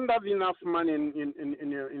 you don't have enough money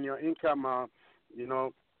in your income,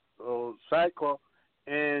 cycle,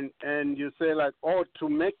 and you say like, oh, to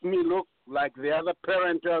make me look like the other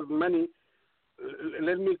parent has money,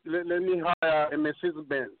 let me hire a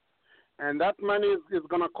Mercedes-Benz. And that money is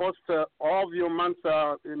going to cost all of your month's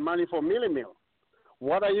money for meal.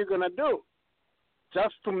 What are you going to do?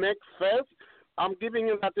 Just to make first? I'm giving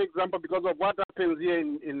you that example because of what happens here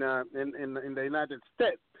in the United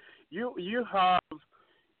States. You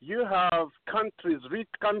have countries, rich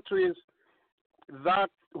countries, that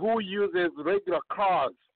who uses regular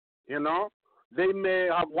cars. You know, they may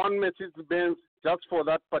have one Mercedes-Benz just for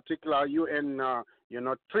that particular UN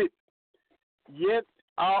trip. Yet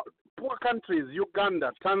our poor countries,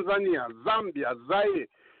 Uganda, Tanzania, Zambia, Zaire,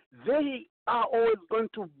 they are always going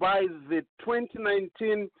to buy the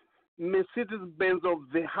 2019 Mercedes-Benz of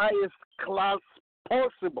the highest class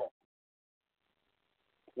possible.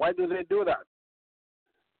 Why do they do that?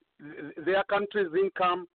 Their country's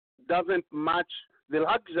income doesn't match the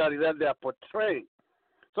luxury that they are portraying.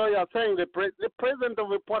 So you are saying the president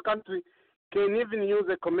of a poor country can even use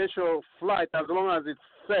a commercial flight as long as it's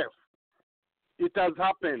safe. It has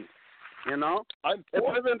happened, you know. A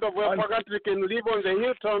president of a poor country can live on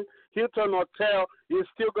the Hilton Hotel. He's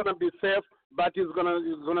still going to be safe, but he's gonna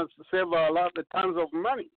save a lot of tons of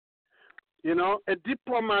money. You know, a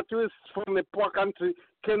diplomat who is from a poor country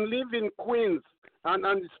can live in Queens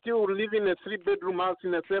and still live in a 3-bedroom house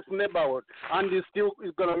in a safe neighborhood, and he still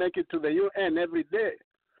is going to make it to the UN every day.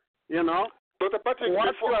 You know? Dr. Patrick,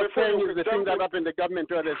 what you are saying is the thing that happened in the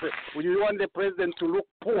government where they say, well, you want the president to look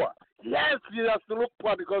poor. Yes, he has to look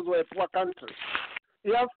poor because we're a poor country.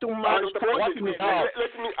 He has to match what we have.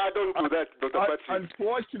 Let me add on to that, Dr. Patrick.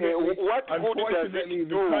 Unfortunately, what good does it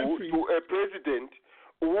do to a president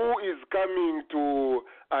who is coming to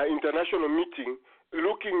an international meeting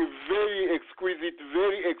looking very exquisite,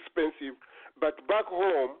 very expensive, but back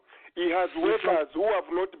home he has workers who have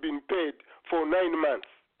not been paid for 9 months?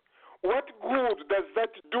 What good does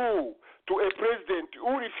that do to a president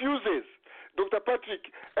who refuses, Dr. Patrick,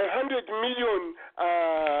 100 million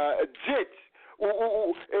jet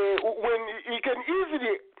when he can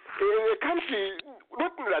easily, a country,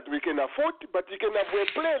 not that we can afford, but he can have a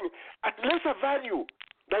plane at lesser value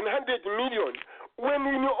than 100 million. When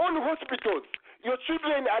in your own hospitals, your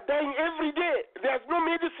children are dying every day. There's no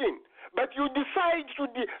medicine. But you decide to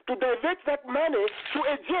divert that money to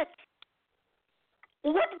a jet.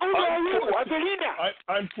 What good are you as a leader?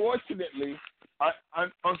 Unfortunately,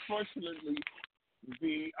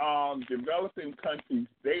 the developing countries,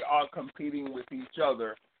 they are competing with each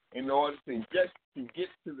other in order to get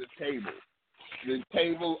to the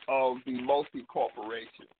table of the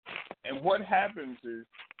multi-corporation. And what happens is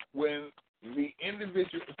when the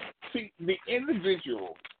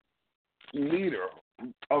individual leader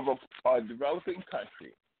of a developing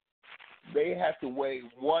country, they have to weigh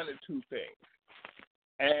one or two things.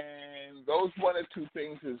 And those one or two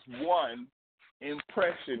things is, one,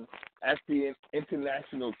 impression at the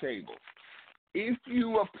international table. If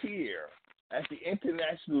you appear at the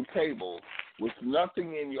international table with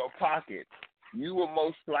nothing in your pocket, you will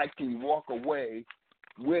most likely walk away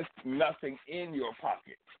with nothing in your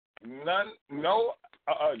pocket. No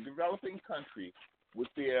developing country with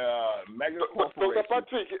their mega corporation. Dr.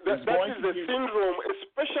 Patrick, that is the syndrome,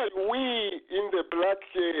 especially we in the black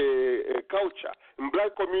culture, in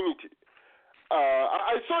black community.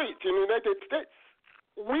 I saw it in the United States.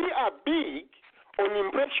 We are big on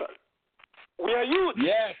impression. We are huge.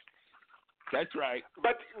 Yes, that's right.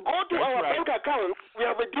 But go to our bank account, we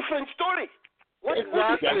have a different story.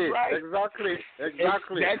 Exactly. That's right.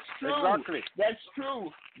 Exactly. That's true. Exactly. That's true.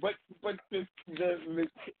 But the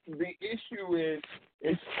issue is,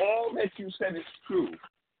 it's all that you said is true,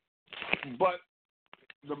 but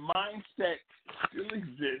the mindset still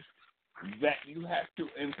exists that you have to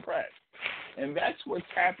impress, and that's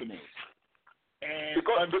what's happening. And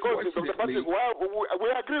because Dr. Patrick, well, we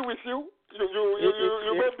agree with you.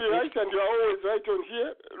 You may be right, and you are always right on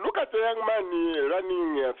here. Look at the young man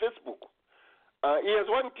running Facebook. He has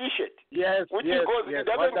one T-shirt. Yes, which yes, he goes, yes. he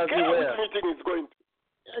doesn't care which meeting he's going to.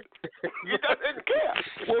 He doesn't care.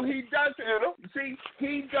 Well, he doesn't. See,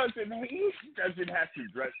 he doesn't have to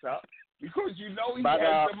dress up because he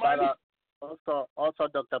has the money. Also,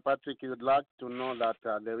 Dr. Patrick, you would like to know that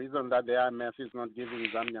the reason that the IMF is not giving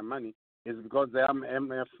Zambia money is because the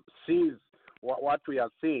IMF sees what we are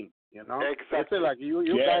seeing. Exactly. They say like you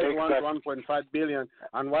guys want 1.5 billion,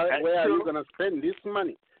 and where are you going to spend this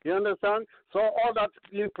money? You understand? So all that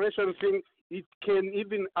impression thing, it can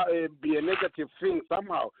even be a negative thing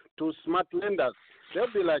somehow to smart lenders.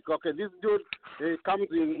 They'll be like, okay, this dude comes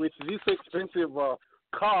in with this expensive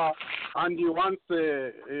car, and he wants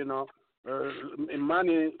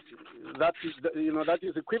money that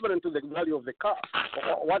is equivalent to the value of the car.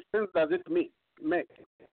 What sense does it make?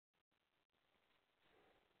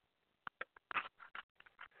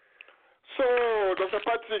 So, Dr.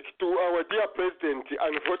 Patrick, to our dear president,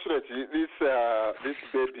 unfortunately, this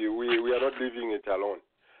baby, we are not leaving it alone.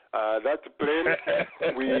 That plane,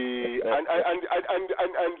 and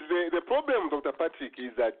the problem, Dr. Patrick,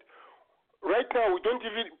 is that right now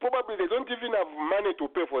they don't even have money to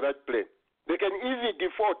pay for that plane. They can easily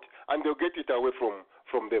default, and they'll get it away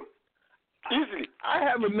from them easily. I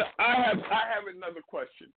have another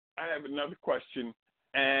question.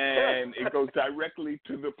 And it goes directly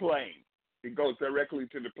to the plane.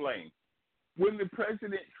 When the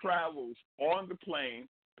president travels on the plane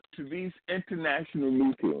to these international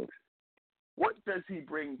meetings, what does he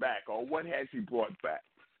bring back, or what has he brought back?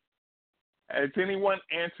 Has anyone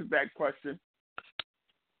answered that question?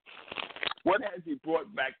 What has he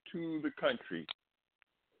brought back to the country,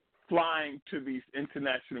 flying to these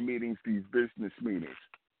international meetings, these business meetings?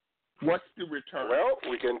 What's the return? Well,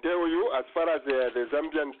 we can tell you, as far as the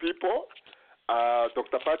Zambian people,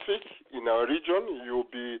 Dr. Patrick, in our region, you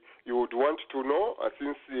would want to know,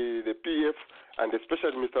 since the PF and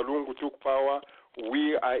especially Mr. Lungu took power,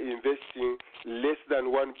 we are investing less than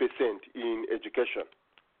 1% in education.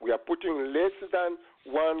 We are putting less than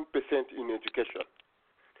 1% in education.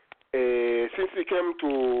 Since he came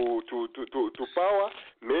to power,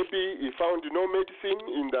 maybe he found no medicine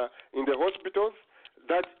in the hospitals.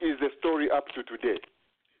 That is the story up to today.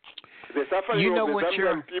 The suffering of the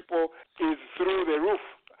Zambian people is through the roof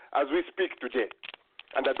as we speak today.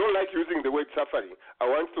 And I don't like using the word suffering. I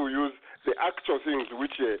want to use the actual things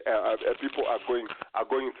which people are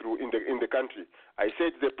going through in the country. I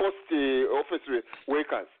said the post office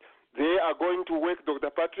workers, they are going to work,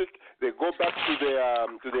 Dr. Patrick. They go back to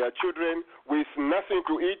their children with nothing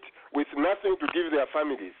to eat, with nothing to give their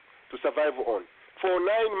families to survive on. For 9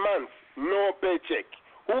 months, no paycheck.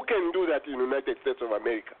 Who can do that in the United States of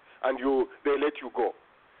America? And they let you go.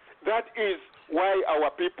 That is why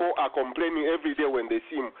our people are complaining every day when they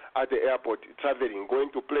see him at the airport, traveling,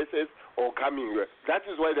 going to places or coming here. That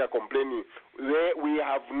is why they are complaining. We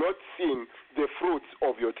have not seen the fruits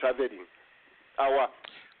of your traveling. Our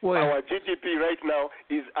GDP right now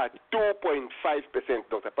is at 2.5%,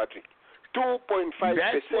 Dr. Patrick. 2.5%.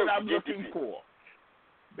 That's what I'm GDP. looking for.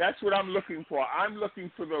 That's what I'm looking for. I'm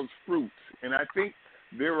looking for those fruits. And I think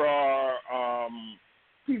there are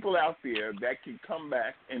people out there that can come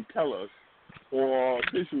back and tell us, or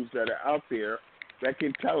officials that are out there that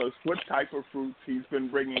can tell us what type of fruits he's been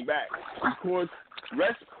bringing back. Because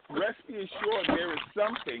rest be assured there is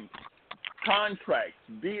something, contracts,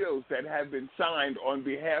 deals that have been signed on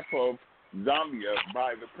behalf of Zambia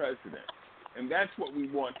by the president. And that's what we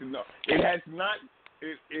want to know. It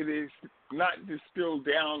is not distilled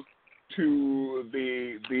down to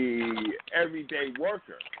the everyday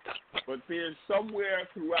worker, but there's somewhere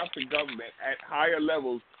throughout the government at higher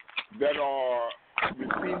levels that are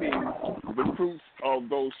receiving the fruits of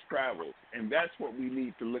those travels, and that's what we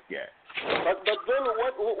need to look at. But then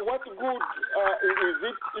what good is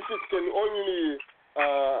it if it can only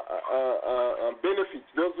benefit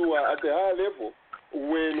those who are at the higher level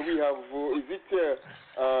when we have 50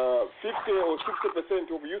 or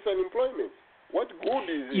 60% of youth unemployment? What good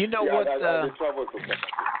is it? The travels of that?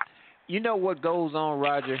 You know what goes on,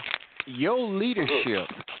 Roger? Your leadership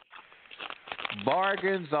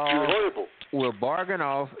will bargain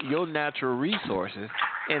off your natural resources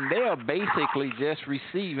and they are basically just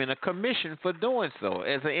receiving a commission for doing so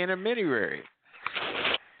as an intermediary.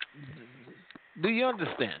 Do you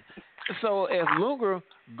understand? So if Lunger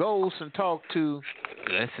goes and talks to,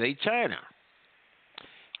 let's say, China,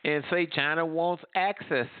 and say China wants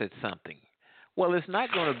access to something, well, it's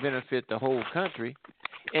not going to benefit the whole country,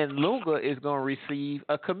 and Lunga is going to receive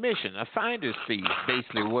a commission, a finder's fee,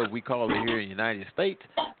 basically what we call it here in the United States.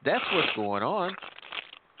 That's what's going on.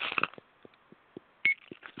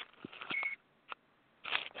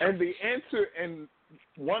 And the answer, and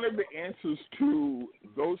one of the answers to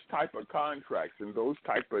those type of contracts and those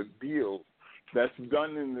type of deals that's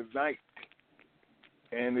done in the night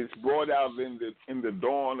and it's brought out in the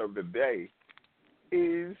dawn of the day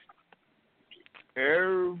is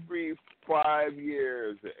every 5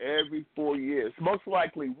 years, every 4 years, most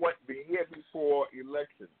likely the year before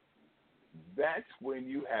election, that's when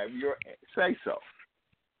you have your say-so.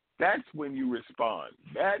 That's when you respond.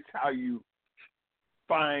 That's how you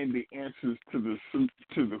find the answers to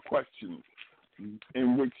the questions,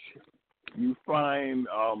 in which you find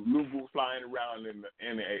Lugu flying around in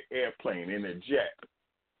an airplane, in a jet.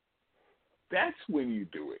 That's when you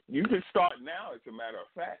do it. You can start now, as a matter of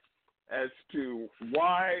fact, as to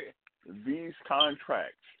why these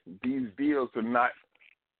contracts, these deals are not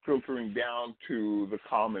filtering down to the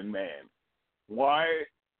common man. Why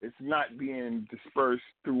it's not being dispersed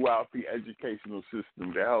throughout the educational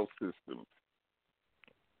system, the health system.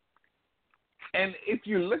 And if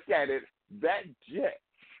you look at it, that jet,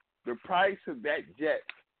 the price of that jet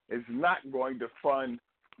is not going to fund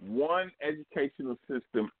one educational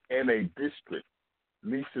system in a district, at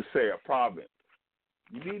least to say a province.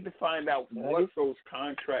 You need to find out what those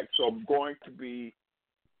contracts are going to be,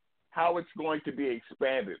 how it's going to be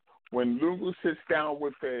expanded. When Lungu sits down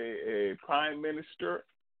with a prime minister,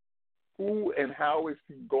 who and how is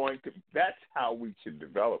he going to, that's how we should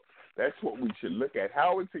develop. That's what we should look at.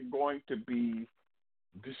 How is it going to be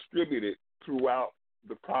distributed throughout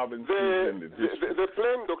the provinces and the districts? The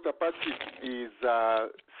plan, Dr. Patrick, is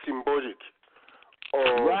symbolic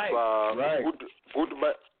of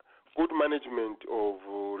good management of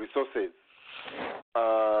resources.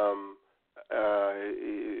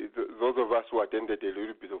 Those of us who attended a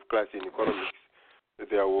little bit of class in economics,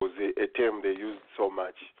 there was a term they used so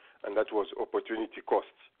much, and that was opportunity cost.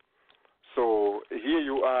 So here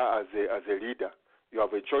you are as a leader. You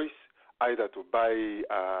have a choice either to buy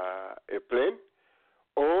a plane,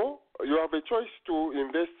 or you have a choice to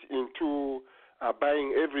invest into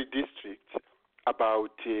buying every district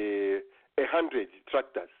about 100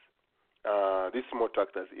 tractors, these small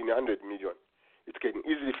tractors, in 100 million. It can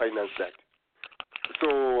easily finance that.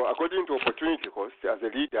 So according to opportunity cost, as a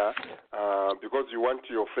leader, because you want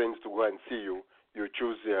your friends to go and see you, you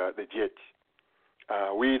choose the jet.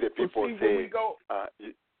 We, the people, say... When we go,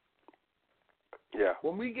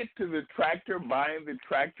 when we get to the tractor, buying the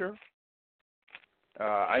tractor,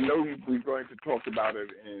 I know we're going to talk about it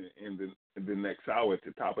in the next hour, at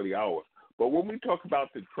the top of the hour. But when we talk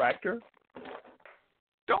about the tractor,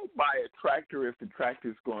 don't buy a tractor if the tractor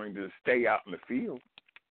is going to stay out in the field.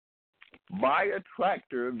 Buy a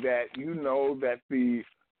tractor that you know that the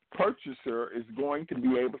purchaser is going to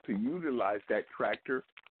be able to utilize that tractor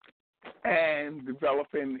and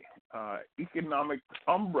develop an economic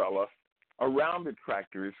umbrella around the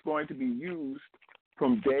tractor. It's going to be used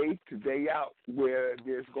from day to day out, where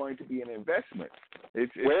there's going to be an investment.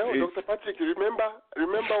 Dr. Patrick, remember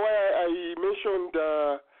why I mentioned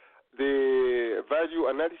the value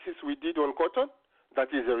analysis we did on cotton?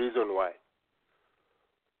 That is the reason why.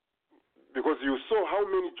 Because you saw how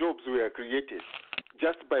many jobs were created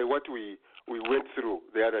just by what we went through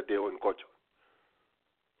the other day on cotton.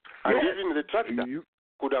 And even the tractor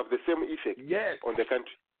could have the same effect on the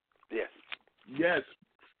country. Yes.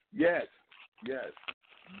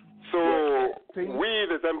 So we,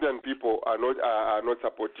 the Zambian people, are not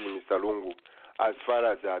supporting Mr. Lungu as far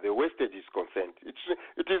as the wastage is concerned. It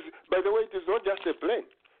is, by the way, it is not just a plane.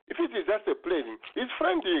 If it is just a plane, his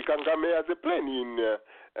friend Kangame has a plane in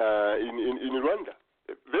Rwanda,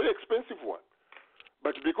 a very expensive one.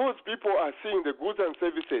 But because people are seeing the goods and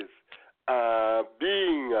services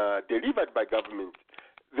being delivered by government,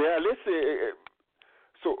 they are less.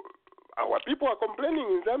 So our people are complaining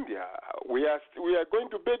in Zambia. We are going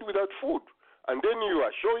to bed without food, and then you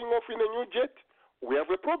are showing off in a new jet. We have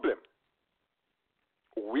a problem.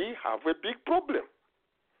 We have a big problem.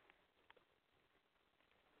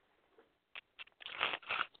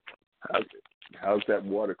 How's that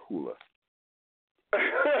water cooler?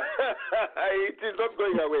 It is not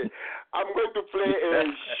going away. I'm going to play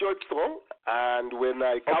a short song, and when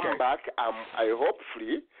I come back, I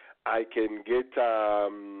hopefully I can get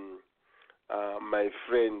my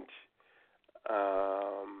friend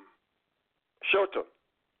Shelton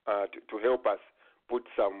to help us put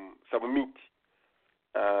some meat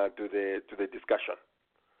to the discussion.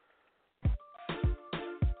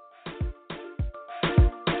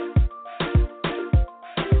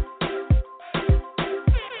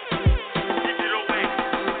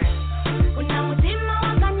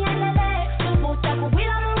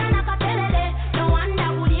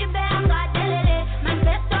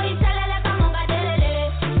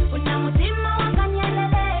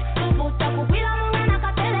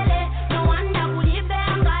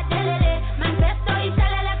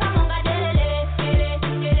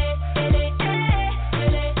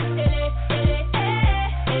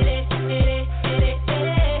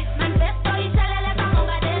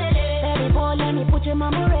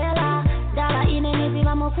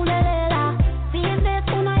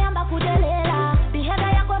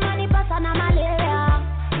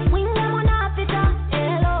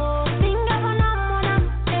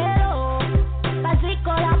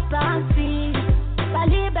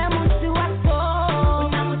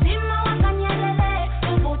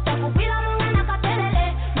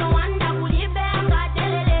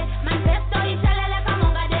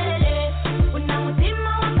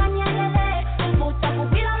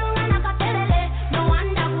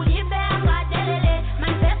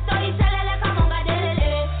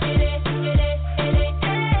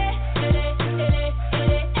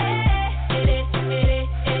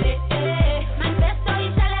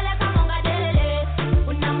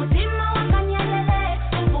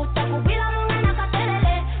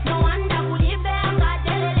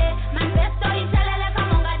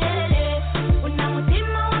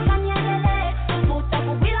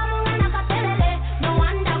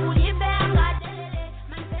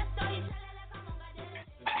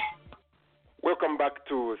 Welcome back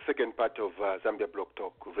to second part of Zambia Blog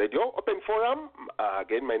Talk Radio Open Forum.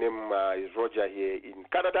 Again, my name is Roger here in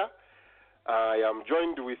Canada. I am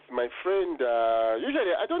joined with my friend,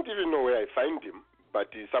 usually I don't even know where I find him, but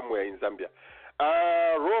he's somewhere in Zambia.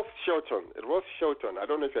 Ross Shelton. Ross Shelton. I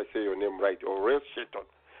don't know if I say your name right, or Ross Shelton.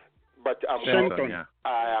 But I'm Shelton, yeah.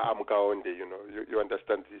 I'm Kaonde, you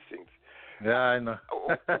understand these things. Yeah, I know.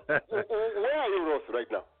 Where are you, Ross, right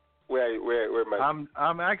now? Where am I?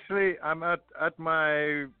 I'm at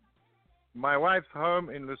my wife's home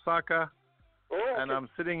in Lusaka, okay. and I'm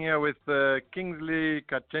sitting here with Kingsley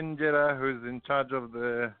Kachenjera, who's in charge of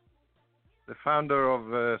the founder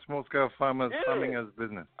of Small Scale Farmers Farming as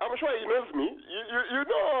Business. I'm sure he knows me. You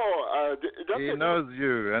know. He knows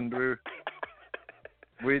you, and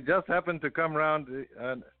we just happened to come round,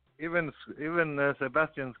 and even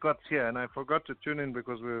Sebastian Scott's here, and I forgot to tune in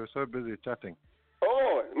because we were so busy chatting.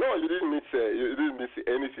 Oh no, you didn't miss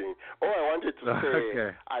anything. All I wanted to say,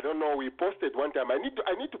 okay. I don't know. We posted one time. I need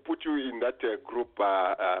to put you in that group,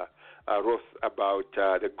 Ross, about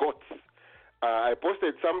the goats. I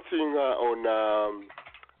posted something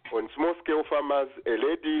on small scale farmers. A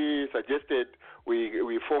lady suggested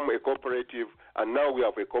we form a cooperative, and now we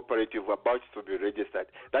have a cooperative about to be registered.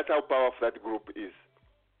 That's how powerful that group is.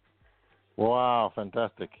 Wow,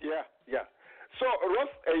 fantastic. Yeah. So, Ross,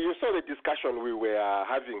 you saw the discussion we were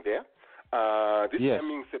having there. This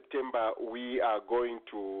coming September, we are going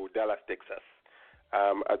to Dallas, Texas.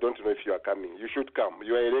 I don't know if you are coming. You should come.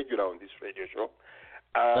 You are a regular on this radio show.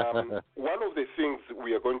 One of the things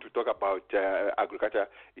we are going to talk about agriculture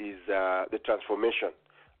is the transformation.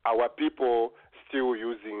 Our people still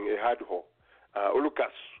using a hard hoe.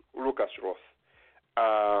 Lucas Ross.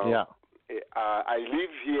 I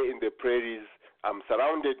live here in the prairies. I'm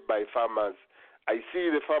surrounded by farmers. I see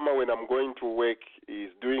the farmer when I'm going to work. He's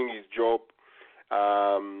doing his job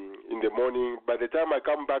in the morning. By the time I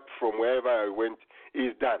come back from wherever I went,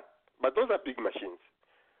 he's done. But those are big machines.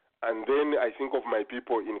 And then I think of my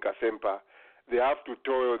people in Kasempa. They have to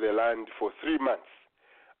toil the land for 3 months.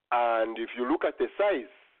 And if you look at the size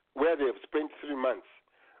where they have spent 3 months,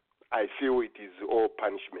 I feel it is all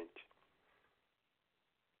punishment.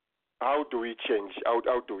 How do we change? How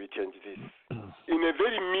do we change this? In a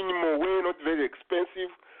very minimal way, not very expensive.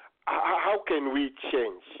 How can we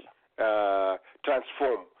change,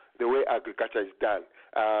 transform the way agriculture is done?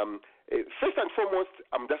 First and foremost,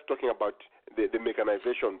 I'm just talking about the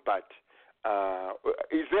mechanization part.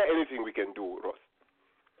 Is there anything we can do, Ross?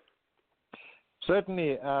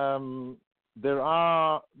 Certainly. There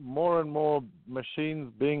are more and more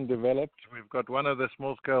machines being developed. We've got one of the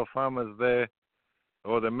small-scale farmers there,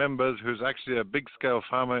 or the members, who's actually a big-scale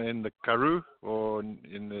farmer in the Karoo, or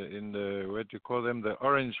in the what do you call them, the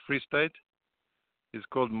Orange Free State. He's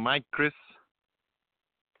called Mike Chris.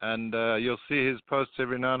 And you'll see his posts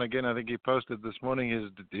every now and again. I think he posted this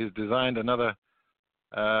morning. He's designed another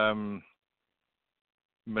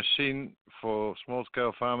machine for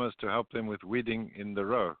small-scale farmers to help them with weeding in the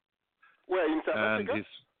row. Where, in South Africa?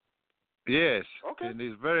 Yes. Okay. And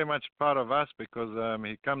he's very much part of us because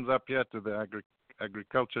he comes up here to the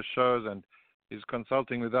agriculture shows and he's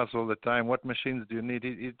consulting with us all the time. What machines do you need?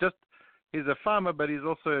 He's a farmer, but he's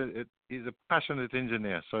also he's a passionate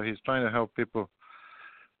engineer. So he's trying to help people,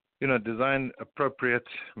 design appropriate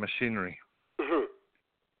machinery. Mm-hmm.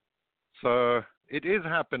 So it is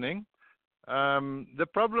happening. The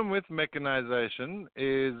problem with mechanization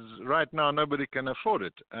is right now nobody can afford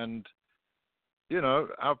it. And,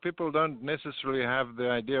 our people don't necessarily have the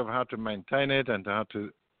idea of how to maintain it and how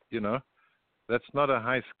to, that's not a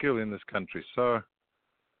high skill in this country. So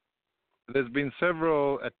there's been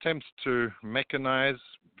several attempts to mechanize,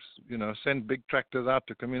 send big tractors out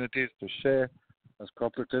to communities to share as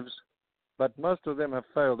cooperatives, but most of them have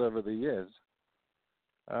failed over the years.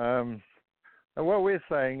 And what we're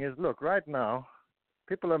saying is, look, right now,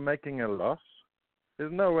 people are making a loss.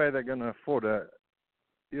 There's no way they're going to afford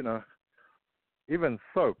even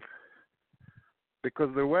soap, because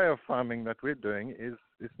the way of farming that we're doing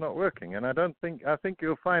it's not working. And I think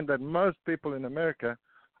you'll find that most people in America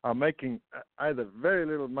are making either very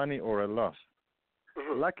little money or a loss.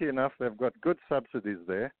 Mm-hmm. Lucky enough, they've got good subsidies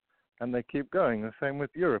there, and they keep going. The same with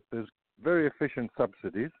Europe. There's very efficient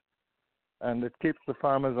subsidies, and it keeps the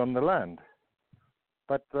farmers on the land.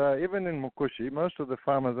 But even in Mukushi, most of the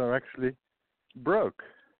farmers are actually broke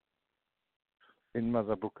in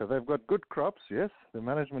Mazabuka. They've got good crops, yes, the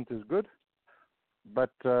management is good,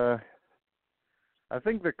 but I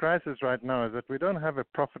think the crisis right now is that we don't have a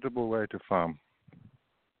profitable way to farm,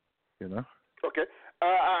 Okay.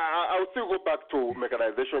 I'll still go back to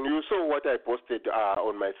mechanization. You saw what I posted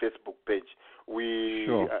on my Facebook page,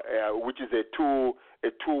 which is a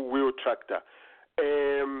two-wheel tractor.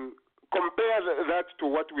 Compare that to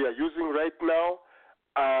what we are using right now,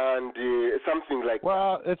 and something like.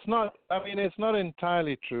 Well, it's not. I mean, it's not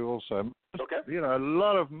entirely true. Also, okay.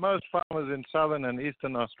 Most farmers in southern and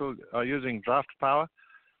eastern are using draft power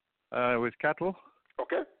with cattle.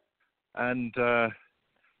 Okay. And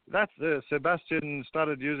that's Sebastian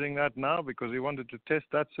started using that now because he wanted to test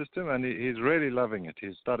that system, and he's really loving it.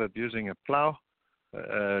 He started using a plow,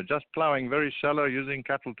 just plowing very shallow, using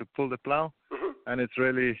cattle to pull the plow, mm-hmm. and it's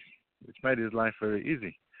made his life very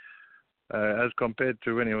easy as compared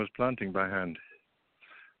to when he was planting by hand.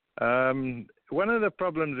 One of the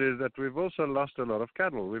problems is that we've also lost a lot of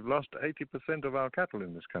cattle. We've lost 80% of our cattle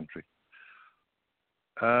in this country.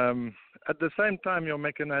 At the same time, your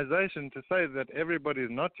mechanization, to say that everybody is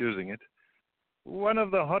not using it, one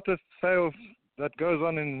of the hottest sales that goes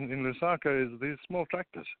on in Lusaka is these small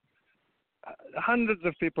tractors. Hundreds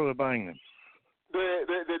of people are buying them.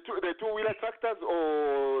 The two-wheeler tractors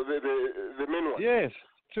or the main one? Yes,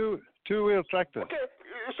 two-wheel tractors. Okay,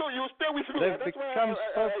 so you stay with me. They've That's become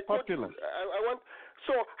so popular.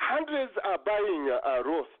 So hundreds are buying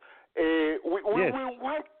Roth. We Yes.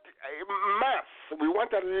 want mass. We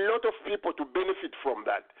want a lot of people to benefit from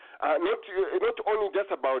that. Not only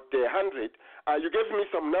just about 100. You gave me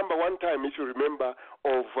some number one time, if you remember,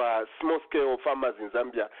 of small-scale farmers in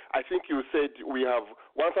Zambia. I think you said we have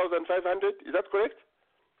 1,500. Is that correct?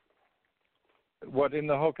 What, in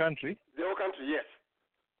the whole country? The whole country, yes.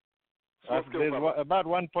 There's about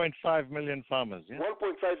 1.5 million farmers. Yeah?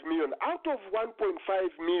 1.5 million. Out of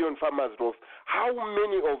 1.5 million farmers, Ross, how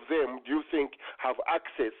many of them do you think have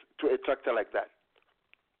access to a tractor like that?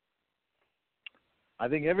 I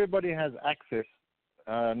think everybody has access.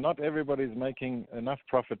 Not everybody's making enough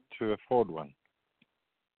profit to afford one.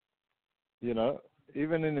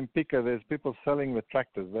 Even in Mpika, there's people selling the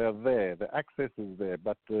tractors. They are there. The access is there.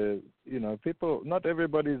 But, people, not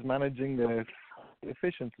everybody's managing their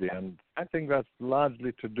efficiently. And I think that's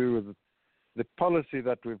largely to do with the policy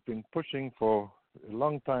that we've been pushing for a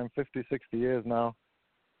long time, 50, 60 years now.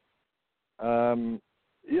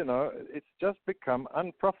 It's just become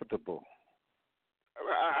unprofitable.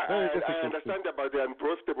 I understand about the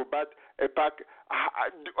unprofitable, but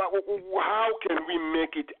how can we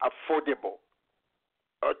make it affordable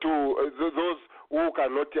to those who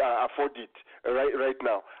cannot afford it right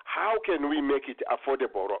now? How can we make it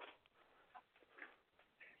affordable, Ross?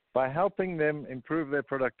 By helping them improve their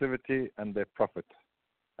productivity and their profit.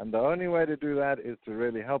 And the only way to do that is to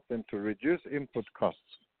really help them to reduce input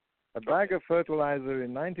costs. A bag of fertilizer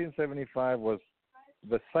in 1975 was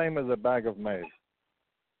the same as a bag of maize.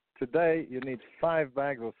 Today, you need 5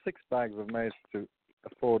 bags or 6 bags of maize to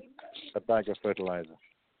afford a bag of fertilizer.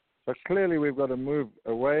 So clearly, we've got to move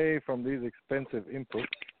away from these expensive inputs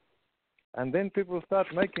and then people start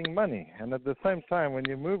making money. And at the same time, when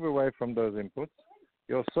you move away from those inputs,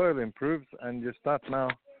 your soil improves, and you start now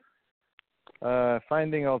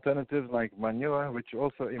finding alternatives like manure, which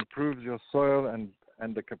also improves your soil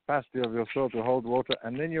and the capacity of your soil to hold water,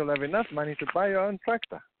 and then you'll have enough money to buy your own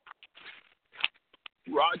tractor.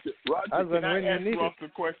 Roger, can I ask Ross a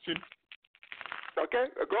question? Okay,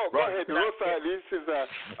 go ahead. Rosa, this is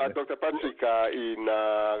Dr. Patrick in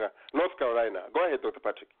North Carolina. Go ahead, Dr.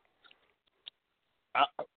 Patrick.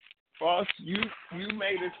 Ross, you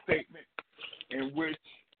made a statement in which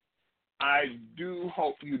I do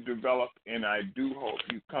hope you develop, and I do hope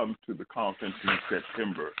you come to the conference in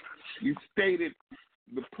September. You stated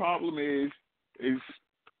the problem is,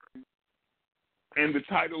 and the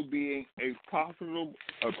title being a profitable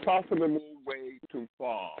way to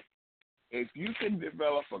farm. If you can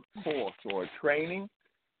develop a course or a training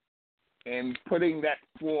and putting that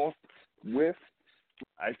forth with,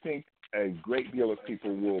 I think a great deal of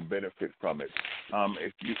people will benefit from it.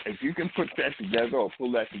 If you can put that together or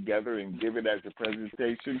pull that together and give it as a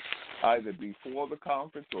presentation, either before the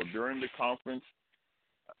conference or during the conference,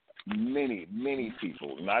 many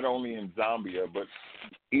people, not only in Zambia, but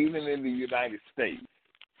even in the United States,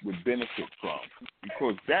 would benefit from,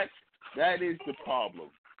 because that is the problem.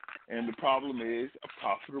 And the problem is a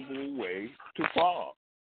profitable way to farm.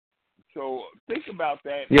 So think about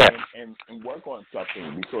that and work on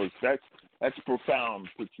something, because that's profound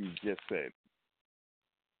what you just said.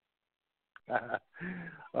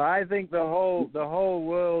 Well, I think the whole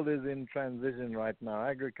world is in transition right now.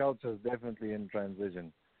 Agriculture is definitely in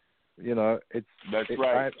transition.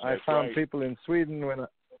 Right. I found people in Sweden when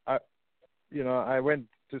I went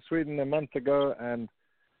to Sweden a month ago and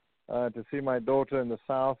to see my daughter in the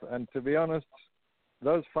south, and to be honest,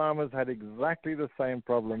 those farmers had exactly the same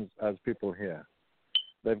problems as people here.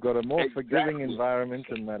 They've got a more forgiving environment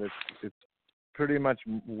in that it's pretty much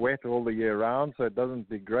wet all the year round, so it doesn't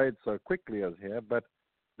degrade so quickly as here, but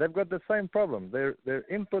they've got the same problem. Their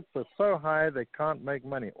inputs are so high they can't make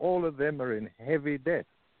money. All of them are in heavy debt.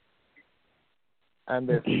 And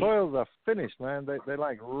their soils are finished, man. They're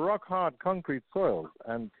like rock-hard concrete soils.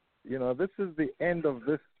 And, this is the end of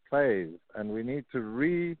this phase, and we need to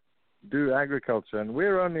redo agriculture. And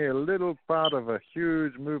we're only a little part of a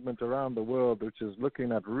huge movement around the world which is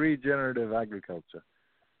looking at regenerative agriculture.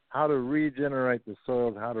 How to regenerate the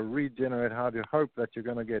soils, how to hope that you're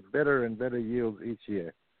going to get better and better yields each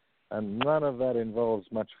year. And none of that involves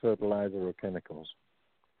much fertilizer or chemicals.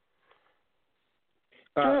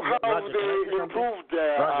 How they improved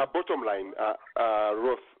their bottom line,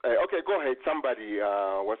 Ross? Okay, go ahead. Somebody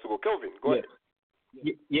wants to go. Kelvin, go ahead.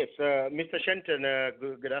 Yes, Mr. Shenton,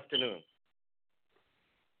 good afternoon.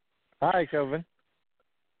 Hi, Kelvin.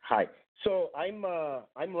 Hi. So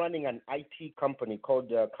I'm running an IT company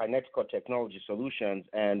called Kinetico Technology Solutions,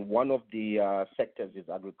 and one of the sectors is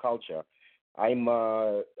agriculture. I'm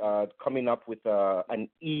coming up with an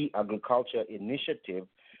e-agriculture initiative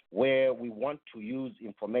where we want to use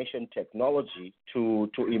information technology to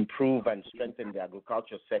improve and strengthen the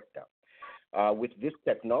agriculture sector. With this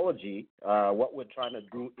technology, what we're trying to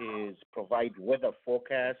do is provide weather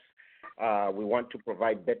forecasts. We want to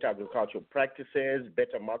provide better agricultural practices,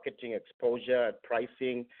 better marketing exposure,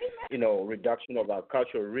 pricing, reduction of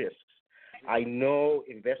agricultural risks. I know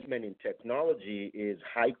investment in technology is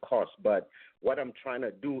high cost, but what I'm trying to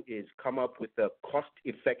do is come up with a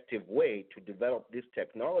cost-effective way to develop this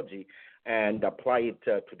technology and apply it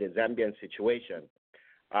to the Zambian situation.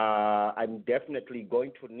 I'm definitely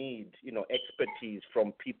going to need, expertise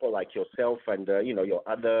from people like yourself and, your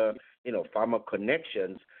other, farmer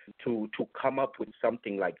connections to come up with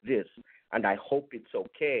something like this. And I hope it's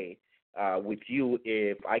okay with you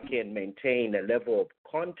if I can maintain a level of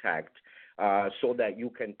contact so that you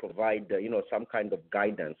can provide, some kind of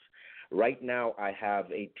guidance. Right now, I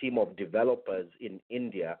have a team of developers in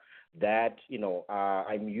India that,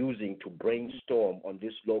 I'm using to brainstorm on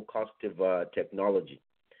this low-cost technology.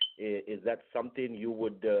 Is that something you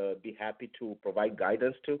would be happy to provide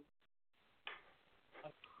guidance to?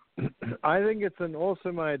 I think it's an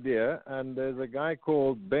awesome idea, and there's a guy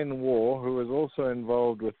called Ben War who is also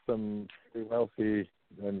involved with some wealthy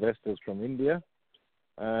investors from India,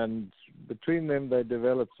 and between them they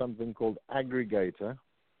developed something called Aggregator,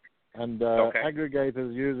 and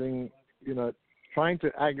Aggregator's using, trying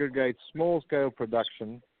to aggregate small-scale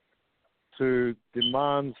production to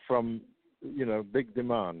demands from, big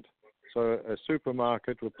demand. So a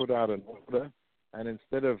supermarket will put out an order, and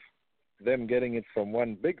instead of them getting it from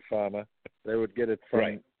one big farmer, they would get it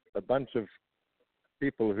from a bunch of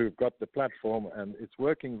people who've got the platform, and it's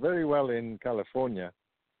working very well in California.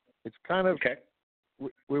 It's kind of,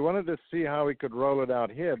 we wanted to see how we could roll it out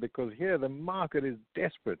here, because here the market is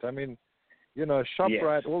desperate. I mean, you know,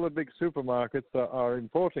 ShopRite, all the big supermarkets are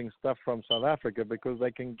importing stuff from South Africa because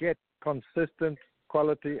they can get consistent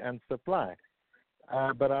quality and supply.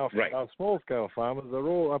 But our small-scale farmers are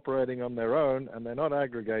all operating on their own, and they're not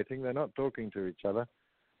aggregating. They're not talking to each other.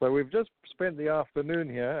 So we've just spent the afternoon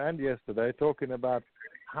here and yesterday talking about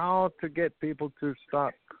how to get people to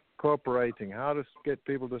start cooperating, how to get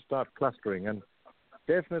people to start clustering. And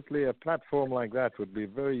definitely a platform like that would be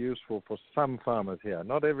very useful for some farmers here.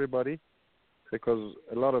 Not everybody, because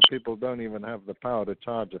a lot of people don't even have the power to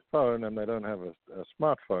charge a phone, and they don't have a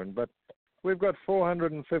smartphone. But we've got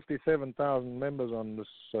 457,000 members on this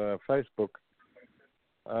Facebook,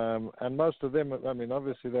 and most of them, I mean,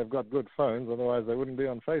 obviously they've got good phones, otherwise they wouldn't be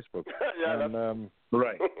on Facebook.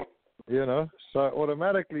 Right. You know, so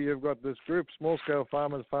automatically you've got this group, Small Scale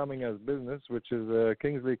Farmers Farming as Business, which is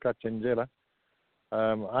Kingsley Kachenjela.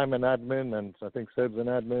 I'm an admin, and I think Seb's an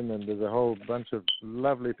admin, and there's a whole bunch of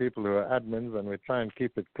lovely people who are admins, and we try and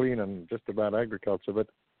keep it clean and just about agriculture. But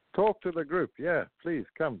talk to the group. Yeah, please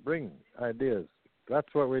come, bring ideas. That's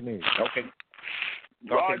what we need. Okay.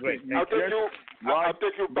 Roger, great. I'll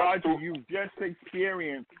take you back Roger, you've just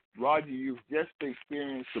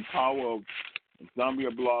experienced the power of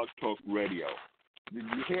Zambia Blog Talk Radio. Did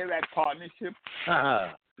you hear that partnership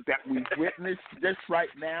that we witnessed just right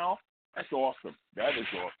now? That's awesome. That is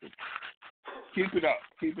awesome. Keep it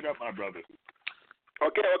up, my brother.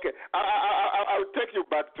 Okay. I'll take you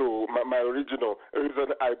back to my original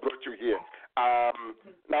reason I brought you here.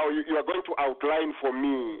 Now you are going to outline for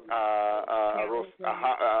me, Ross,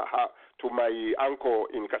 to my uncle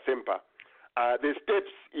in Kasempa, the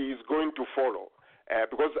steps he's going to follow.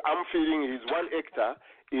 Because I'm feeling his 1 hectare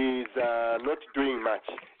is not doing much.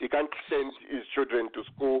 He can't send his children to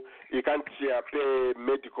school. He can't pay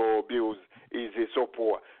medical bills. He's so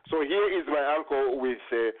poor. So here is my uncle with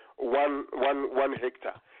 1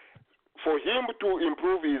 hectare. For him to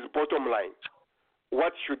improve his bottom line,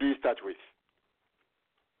 what should we start with?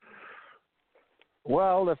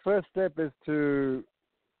 Well, the first step is to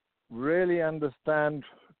really understand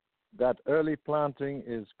that early planting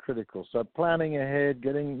is critical. So planning ahead,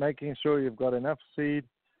 making sure you've got enough seed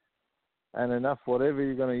and enough whatever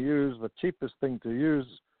you're going to use. The cheapest thing to use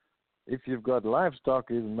if you've got livestock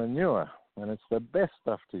is manure, and it's the best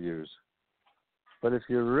stuff to use. But if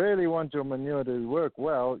you really want your manure to work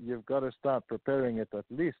well, you've got to start preparing it at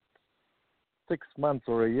least 6 months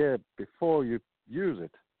or a year before you use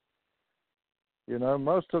it. You know,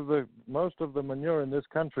 most of the manure in this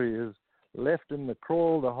country is left in the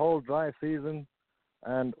crawl the whole dry season,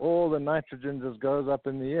 and all the nitrogen just goes up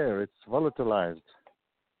in the air. It's volatilized.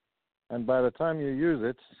 And by the time you use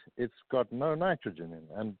it, it's got no nitrogen in.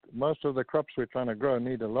 And most of the crops we're trying to grow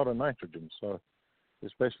need a lot of nitrogen, so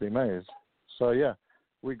especially maize. So, yeah,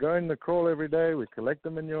 we go in the crawl every day, we collect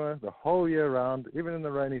the manure the whole year round, even in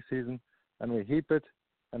the rainy season, and we heap it,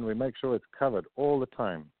 and we make sure it's covered all the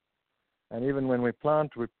time. And even when we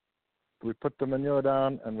plant, we put the manure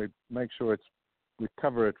down, and we make sure we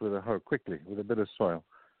cover it with a hoe quickly with a bit of soil,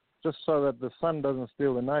 just so that the sun doesn't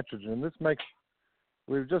steal the nitrogen. And this makes,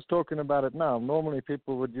 we're just talking about it now. Normally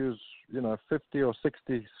people would use, 50 or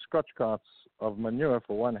 60 Scotch carts of manure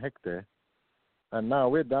for 1 hectare. And now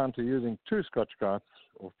we're down to using 2 Scotch carts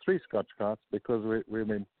or 3 Scotch carts because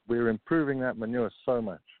we're improving that manure so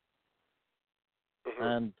much. Mm-hmm.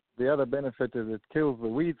 And the other benefit is it kills the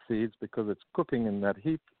weed seeds because it's cooking in that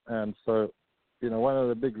heat. And so, one of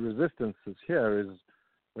the big resistances here is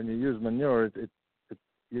when you use manure,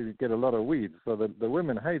 you get a lot of weeds. So the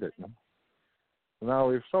women hate it. Now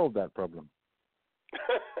we've solved that problem.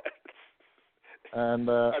 And,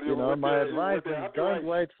 my advice is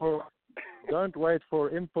don't wait for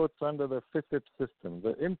inputs under the FIFIP system.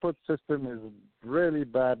 The input system is really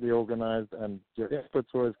badly organized, and your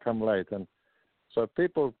inputs always come late. And so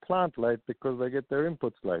people plant late because they get their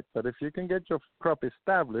inputs late. But if you can get your crop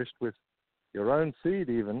established with your own seed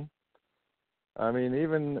even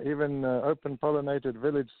open pollinated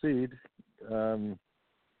village seed,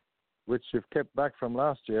 which you've kept back from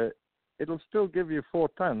last year, it'll still give you 4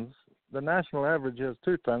 tons. The national average is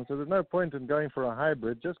 2 tons, so there's no point in going for a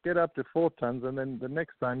hybrid. Just get up to 4 tons, and then the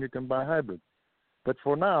next time you can buy hybrid. But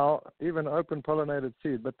for now, even open pollinated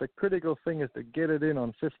seed. But the critical thing is to get it in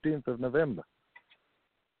on 15th of November.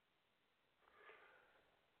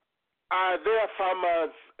 Are there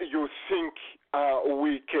farmers you think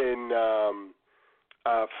we can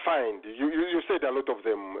find? You said a lot of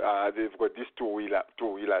them, they've got these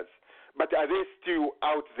two-wheelers. But are they still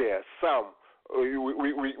out there, some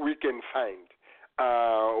we can find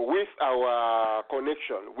with our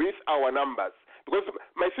connection, with our numbers, Because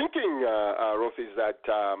my thinking, Ross, is that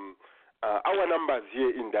our numbers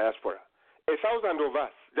here in diaspora, 1,000 of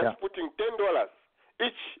us, just putting $10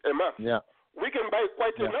 each a month, we can buy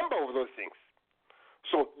quite a number of those things.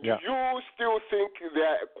 So do you still think there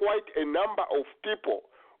are quite a number of people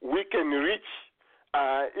we can reach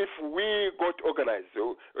if we got organized?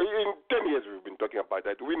 So in 10 years we've been talking about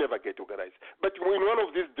that. We never get organized. But in one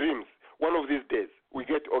of these dreams, one of these days, we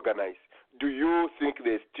get organized. Do you think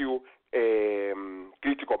there's still a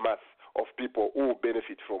critical mass of people who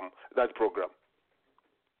benefit from that program?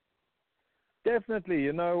 Definitely.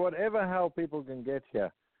 You know, whatever help people can get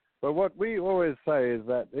here. But what we always say is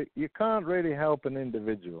that you can't really help an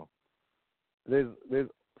individual. There's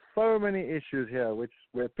so many issues here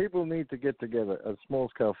where people need to get together as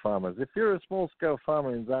small-scale farmers. If you're a small-scale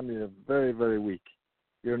farmer in Zambia, you're very, very weak.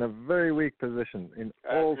 You're in a very weak position in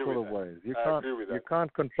all sort of ways. You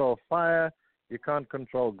can't control fire. You can't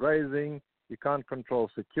control grazing. You can't control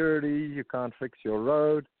security. You can't fix your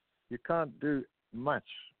road. You can't do much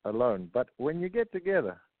alone. But when you get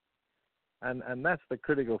together, and that's the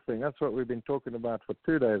critical thing. That's what we've been talking about for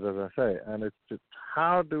 2 days, as I say. And it's just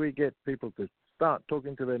how do we get people to start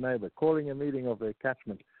talking to their neighbor, calling a meeting of their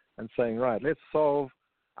catchment and saying, right, let's solve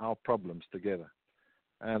our problems together.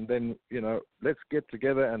 And then, you know, let's get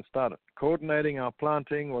together and start coordinating our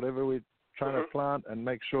planting, whatever we're trying to plant, and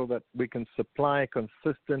make sure that we can supply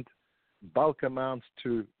consistent bulk amounts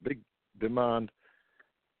to big demand,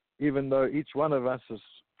 even though each one of us is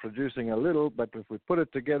producing a little. But if we put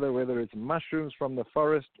it together, whether it's mushrooms from the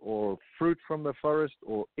forest or fruit from the forest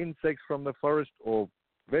or insects from the forest or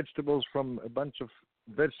vegetables from a bunch of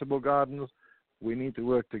vegetable gardens, we need to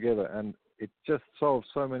work together, and it just solves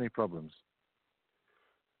so many problems.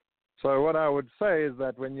 So what I would say is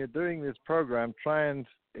that when you're doing this program, try and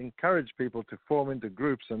encourage people to form into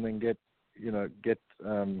groups and then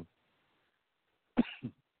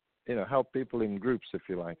help people in groups, if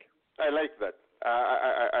you like. I like that.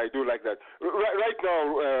 I do like that. Right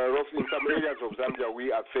now, Ross, in some areas of Zambia,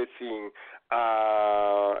 we are facing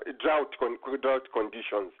drought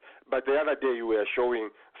conditions. But the other day, you were showing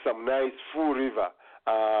some nice full river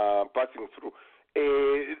passing through.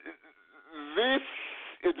 This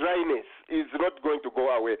dryness is not going to go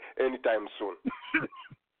away anytime soon.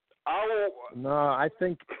 No, I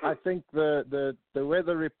think the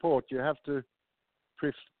weather report, you have to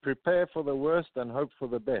prepare for the worst and hope for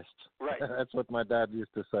the best. Right. That's what my dad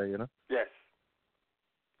used to say, you know. Yes.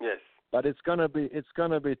 But it's gonna be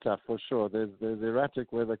tough for sure. There's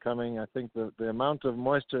erratic weather coming. I think the amount of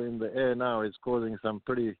moisture in the air now is causing some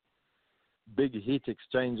pretty big heat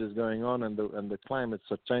exchanges going on, and the climates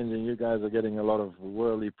are changing. You guys are getting a lot of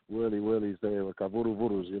whirlies there,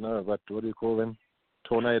 kavuruvurus, you know. What do you call them?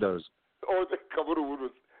 Tornadoes. Oh, the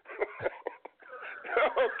kavuruvurus.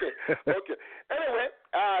 Okay. Anyway,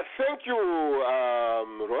 thank you,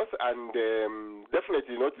 Ross, and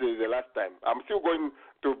definitely not the last time. I'm still going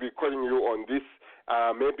to be calling you on this.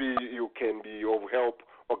 Maybe you can be of help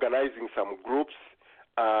organizing some groups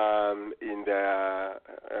in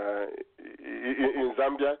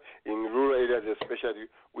Zambia, in rural areas especially.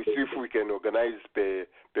 We see if we can organize per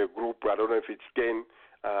group. I don't know if it's 10.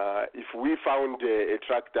 If we found a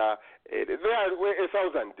tractor, they are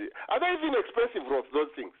 1,000. Are they even expensive, Ross,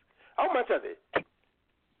 those things? How much are they?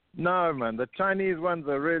 No, man. The Chinese ones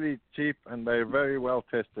are really cheap, and they're very well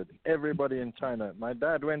tested. Everybody in China. My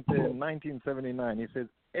dad went there in 1979. He said,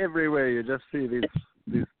 everywhere you just see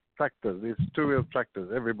these tractors, these two-wheel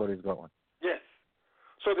tractors. Everybody's got one. Yes.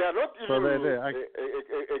 So they are not even... So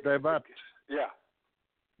they're about... Yeah.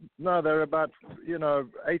 No, they're about,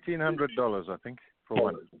 $1,800, I think, for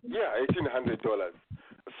one. Yeah, $1,800.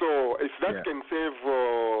 So if that can save,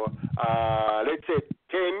 let's say,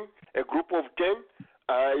 10, a group of 10,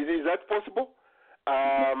 is that possible?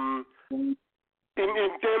 In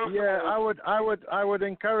terms I would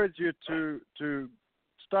encourage you to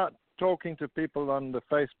start talking to people on the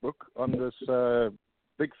Facebook, on this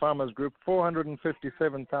Big Farmers Group,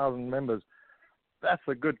 457,000 members. That's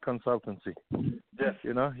a good consultancy. Yes.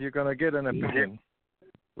 You're going to get an opinion,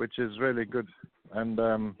 which is really good and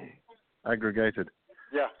aggregated.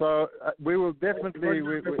 Yeah. So we will definitely,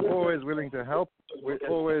 we're always willing to help. We're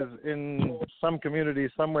always in some community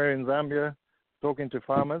somewhere in Zambia talking to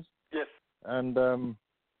farmers. Yes. And good.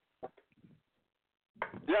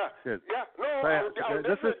 Yeah. No,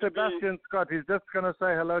 this is Sebastian Scott. He's just going to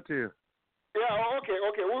say hello to you. Yeah, okay.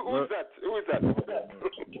 Who is that?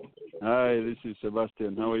 Hi, this is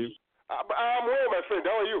Sebastian. How are you? I'm well, my friend.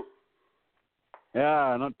 How are you?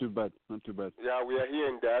 Yeah, not too bad. Yeah, we are here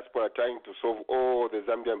in diaspora trying to solve all the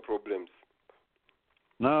Zambian problems.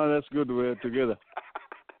 No, that's good. We're together.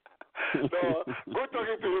 No, good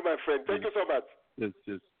talking to you, my friend. Thank you so much. Yes,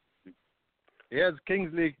 yes. Yes,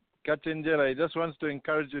 Kingsley Kachinjera, he just wants to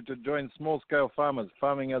encourage you to join small-scale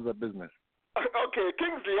farming as a business. Okay,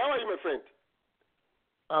 Kingsley, how are you, my friend?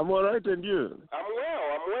 I'm all right, and you? I'm well.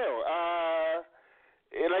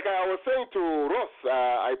 Like I was saying to Ross,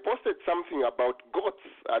 I posted something about goats.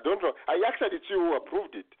 I don't know. I actually too who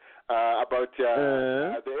approved it about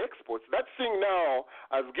the exports. That thing now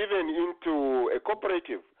has given into a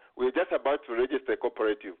cooperative. We're just about to register a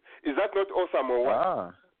cooperative. Is that not awesome or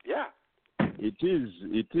what? Yeah. It is.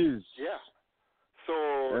 Yeah. So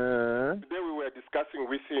today we were discussing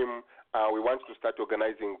with him. We want to start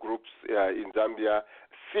organizing groups in Zambia.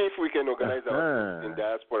 See if we can organize our in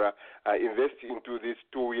diaspora, invest into these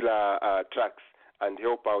two-wheeler trucks and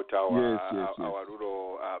help out our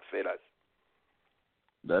rural fellas.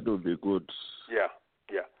 That would be good. Yeah.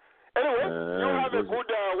 Anyway, you have a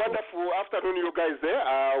good, wonderful afternoon, you guys there.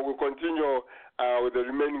 We'll continue with the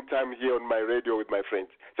remaining time here on my radio with my friends.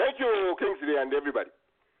 Thank you, Kingsley, and everybody.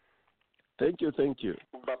 Thank you.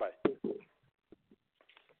 Bye-bye.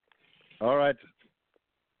 All right.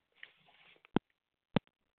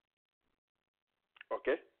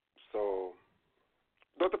 Okay. So,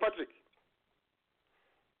 Dr. Patrick.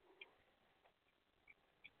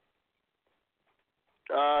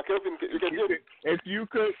 Kelvin, you can hear me? If you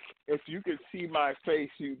could see my face,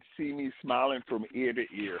 you'd see me smiling from ear to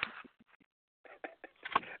ear.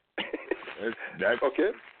 That's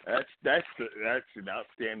okay. That's an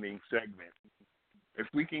outstanding segment. If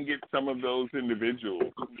we can get some of those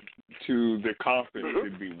individuals to the conference,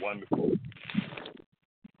 it'd be wonderful.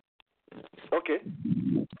 Okay.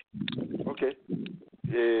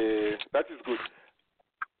 That is good.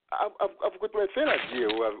 I've got my fellas here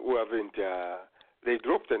who haven't. They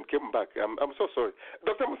dropped and came back. I'm so sorry,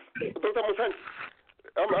 Dr. Musan.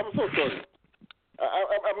 I'm so sorry.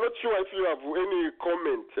 I'm not sure if you have any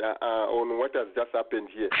comment on what has just happened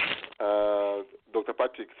here. Dr.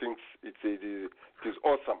 Patrick thinks it is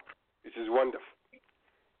awesome. It is wonderful.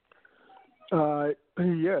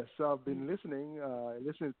 Yes, I've been listening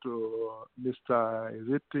to Mr. Is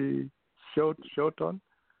it Shelton?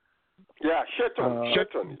 Yeah,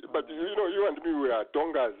 Shelton. But you and me, we are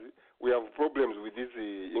Tongas. We have problems with these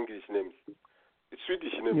English names. It's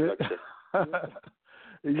Swedish names, actually.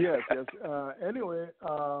 Yes. Anyway,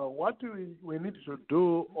 what we need to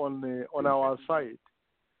do on our site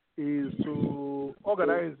is to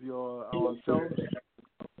organize ourselves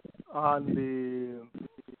and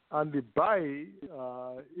buy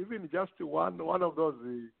even just one of those.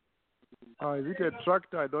 Is it a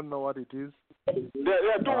tractor? I don't know what it is. They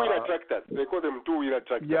are two-wheeler tractors. They call them two-wheeler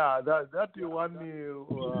tractors. Yeah, that one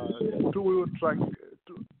two-wheeler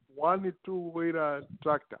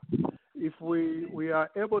tractor. If we are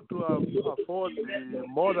able to afford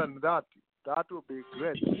more than that, that would be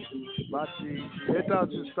great. But let us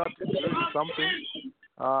start doing something.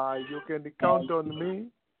 You can count on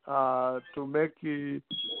me to make it.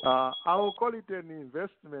 I will call it an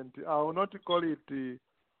investment. I will not call it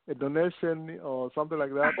a donation or something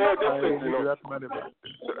like that. Oh, definitely, that money back.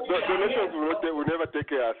 Donations will never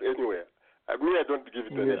take us anywhere. I don't give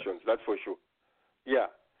donations. Yeah. That's for sure. Yeah.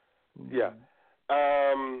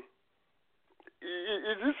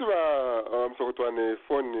 Is this Sokotwane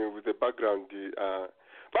phone with the background?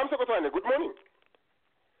 Pam Sokotwane, good morning.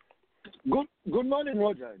 Good morning,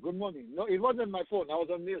 Roger. Good morning. No, it wasn't my phone. I was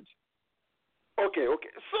on mute. Okay.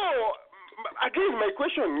 So, again, my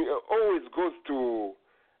question always goes to,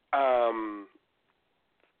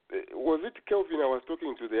 was it Kelvin I was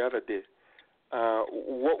talking to the other day?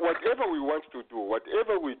 Whatever we want to do,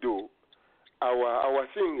 whatever we do, our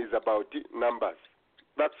thing is about numbers.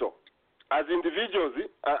 That's all. As individuals,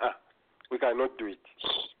 we cannot do it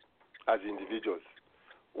as individuals.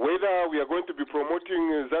 Whether we are going to be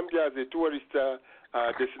promoting Zambia as a tourist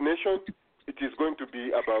destination, it is going to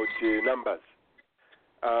be about numbers.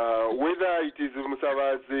 Whether it is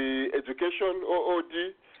Musawa's education or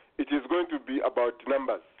OD, it is going to be about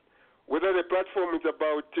numbers. Whether the platform is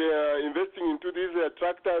about investing into these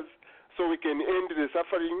tractors so we can end the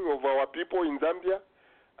suffering of our people in Zambia,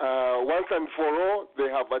 once and for all, they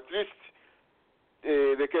have at least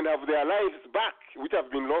they can have their lives back, which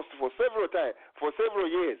have been lost for several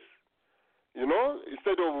years.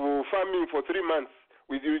 Instead of farming for 3 months,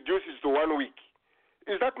 we reduce it to 1 week.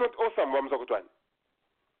 Is that not awesome, Ramzakutwan?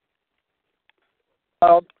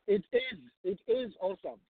 It is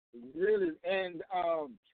awesome, really. And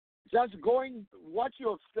just going, what you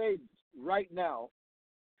have said right now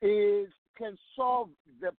can solve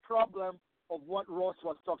the problem of what Ross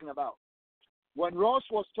was talking about. When Ross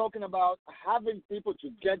was talking about having people to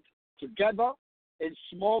get together in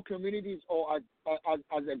small communities or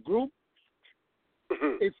as a group,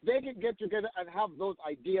 if they can get together and have those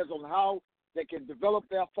ideas on how they can develop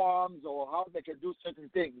their farms or how they can do certain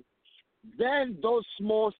things, then those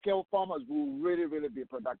small-scale farmers will really, really be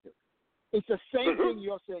productive. It's the same thing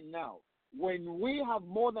you're saying now. When we have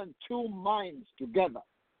more than 2 minds together,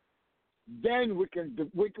 then we can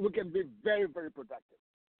be very, very productive.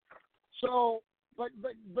 So, but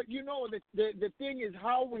you know, the thing is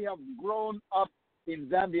how we have grown up in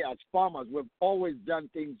Zambia as farmers. We've always done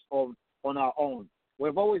things on our own.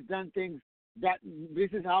 We've always done things that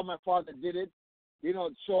this is how my father did it, you know,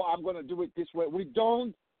 so I'm going to do it this way. We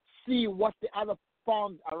don't see what the other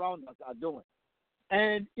farms around us are doing.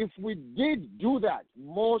 And if we did do that,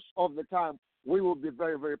 most of the time, we will be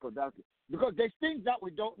very, very productive. Because there's things that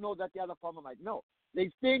we don't know that the other farmer might know.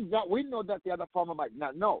 There's things that we know that the other farmer might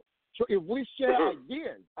not know. So if we share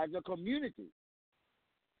ideas as a community,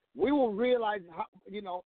 we will realize how, you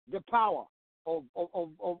know, the power of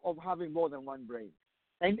having more than one brain.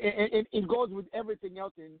 And it goes with everything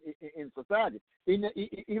else in society,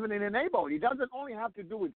 even in a neighborhood. It doesn't only have to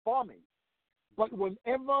do with farming. But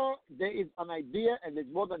whenever there is an idea and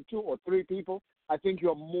there's more than 2 or 3 people, I think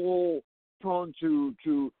you're more prone to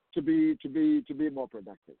be more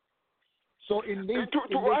productive. So in this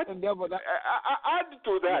endeavor, add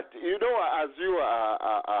to that, you know, as you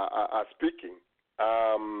are speaking,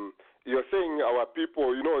 you're saying our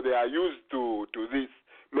people, you know, they are used to this.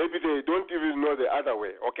 Maybe they don't even know the other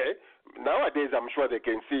way, okay? Nowadays, I'm sure they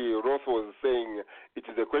can see, Ross was saying it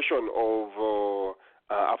is a question of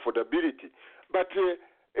affordability. But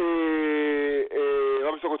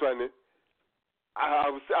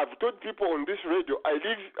I've told people on this radio, I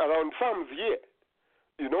live around farms here,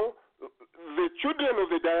 you know, the children of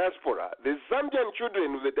the diaspora, the Zambian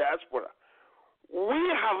children of the diaspora, we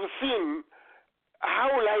have seen how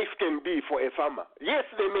life can be for a farmer. Yes,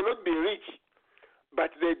 they may not be rich, but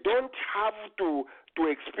they don't have to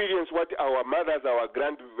experience what our mothers, our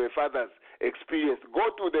grandfathers experienced. Go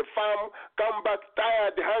to the farm, come back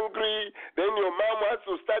tired, hungry, then your mom has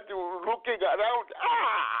to start looking around.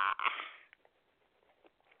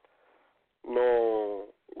 No,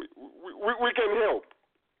 we can help.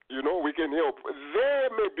 You know, we can help. They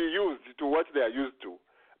may be used to what they are used to,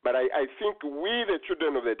 but I think we, the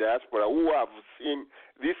children of the diaspora, who have seen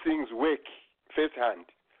these things work firsthand,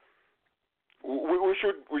 we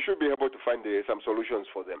should be able to find some solutions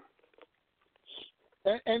for them.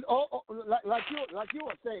 And like you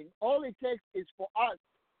were saying, all it takes is for us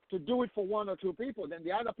to do it for 1 or 2 people. Then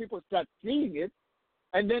the other people start seeing it,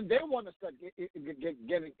 and then they want to start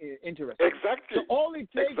getting interested. Exactly. So all it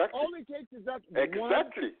takes is that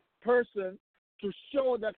one person to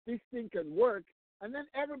show that this thing can work, and then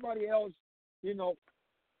everybody else, you know,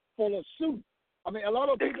 follows suit. I mean, a lot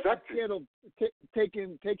of people are scared of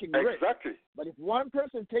taking risk. Exactly. But if one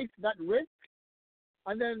person takes that risk,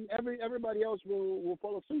 and then everybody else will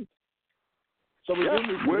follow suit. So we do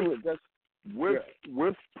need to do it.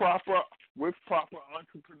 With proper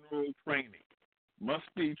entrepreneurial training, must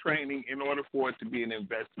be training in order for it to be an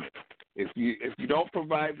investment. If you don't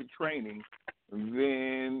provide the training,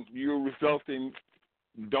 then you result in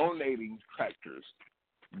donating tractors.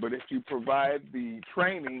 But if you provide the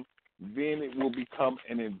training, then it will become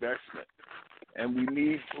an investment. And we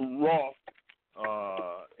need Roth,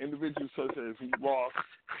 individuals such as Roth,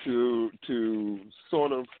 to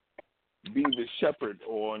sort of be the shepherd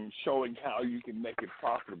on showing how you can make it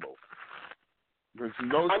profitable. Because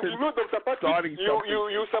Dr. Patrick,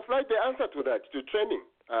 you supplied the answer to that, to training.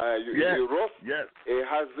 Roth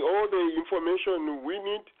has all the information we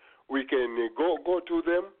need. We can go to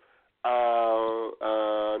them.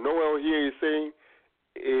 Noel here is saying,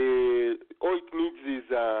 all it needs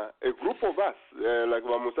is a group of us, like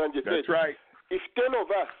Wamusanje said. That's right. If 10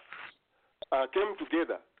 of us came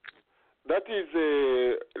together, that is,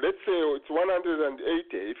 let's say it's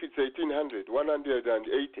 180. If it's 1,800,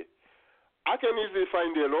 180. I can easily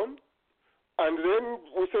find a loan, and then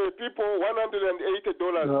we say, people, $180,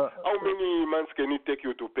 how many months can it take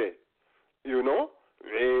you to pay? You know?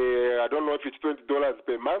 I don't know if it's $20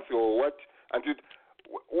 per month or what. And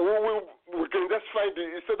we can just find,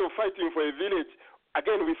 instead of fighting for a village,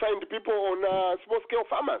 again, we find people on small-scale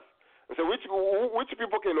farmers. So which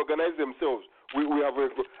people can organize themselves? We have,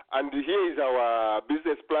 and here is our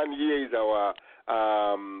business plan. Here is our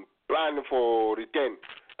plan for return.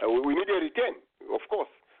 We need a return, of course.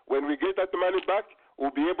 When we get that money back, we'll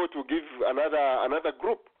be able to give another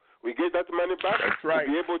group. We get that money back, we'll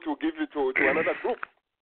be able to give it to another group.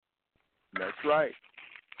 That's right.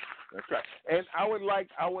 That's right. And I would like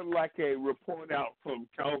a report out from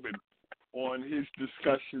Calvin on his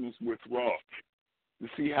discussions with Roth. to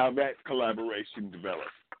see how that collaboration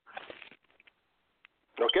develops.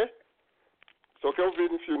 Okay. So Kelvin,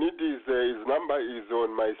 if you need his number is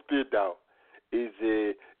on my speed dial.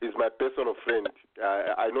 Is my personal friend.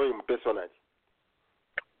 I know him personally.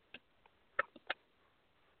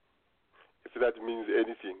 If that means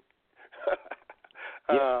anything.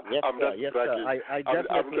 Yes, I'm sir. just Yes, bragging. sir.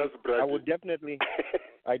 I'm just bragging. I would definitely.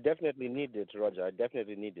 I definitely need it, Roger. I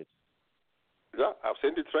definitely need it. Yeah, I'll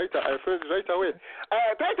send it right. I'll send it right away.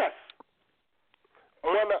 Titus,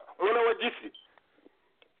 Mwana Wajisi.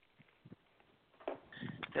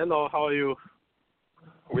 Hello, how are you?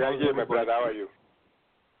 We are here, my brother. How are you?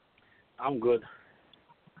 I'm good.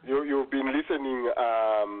 You've been listening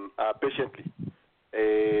patiently.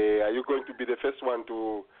 Are you going to be the first one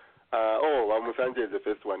to? Musanje is the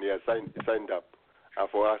first one. He has signed up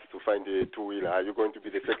for us to find a two-wheeler. Are you going to be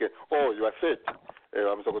the second? Oh, you are third.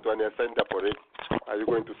 Amsokotwani has signed up already. Are you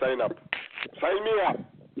going to sign up? Sign me up.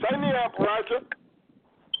 Sign me up, Roger.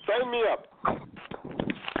 Sign me up.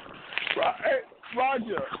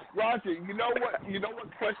 Roger, you know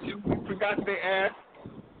what question we forgot to ask?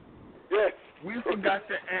 Yes. We forgot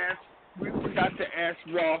to ask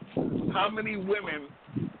Ross how many women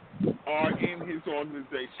are in his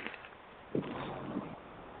organization.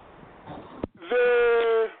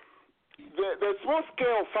 The small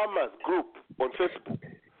scale farmers group on Facebook,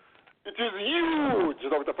 it is huge,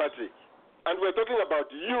 Dr. Patrick, and we're talking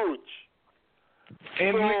about huge.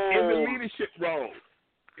 In the leadership role,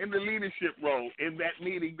 in that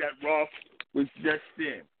meeting that Ross was just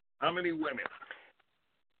in, how many women?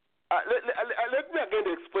 Let me again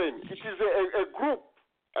explain. It is a group.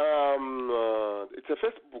 It's a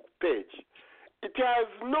Facebook page. It has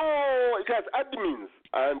admins,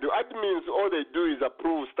 and the admins, all they do is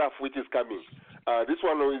approve stuff which is coming. This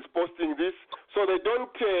one is posting this, so they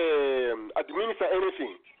don't administer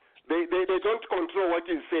anything. They don't control what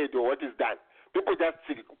is said or what is done. People just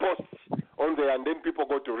post on there, and then people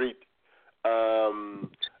go to read.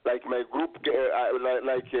 Like my group,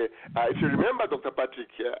 if you remember, Dr. Patrick,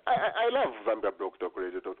 I love Zambia Blog Talk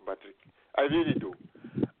Radio, Dr. Patrick. I really do.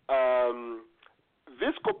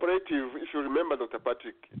 This cooperative, if you remember, Dr.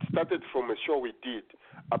 Patrick, it started from a show we did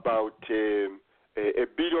about $1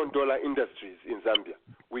 billion industries in Zambia.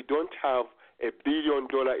 We don't have $1 billion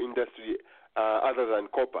industry other than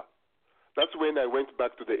copper. That's when I went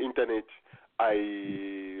back to the internet.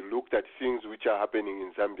 I looked at things which are happening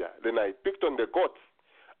in Zambia. Then I picked on the goats.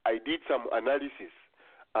 I did some analysis.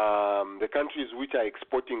 The countries which are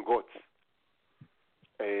exporting goats.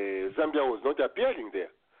 Zambia was not appearing there.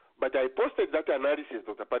 But I posted that analysis,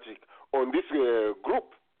 Dr. Patrick, on this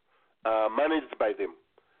group managed by them.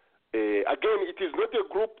 Again, it is not a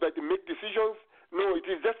group that make decisions. No, it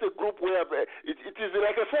is just a group where it is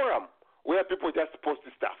like a forum where people just post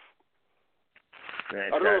stuff.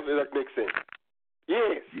 I don't know if that makes sense.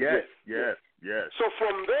 Yes. So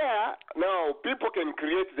from there, now people can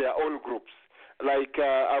create their own groups. Like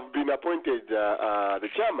I've been appointed the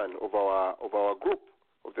chairman of our group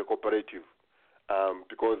of the cooperative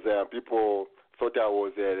because people thought I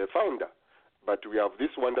was the founder. But we have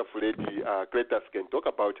this wonderful lady, Cletus can talk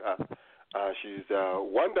about her. She's a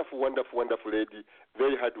wonderful lady,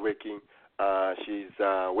 very hardworking. She's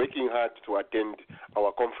working hard to attend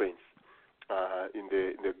our conference in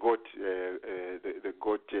the goat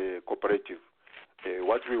cooperative.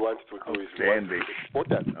 What we want to do is we want to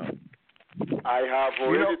export us. I have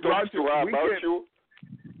already talked to her about you.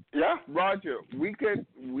 Yeah, Roger, we could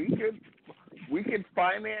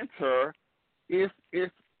finance her if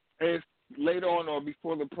later on or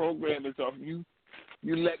before the program is off. You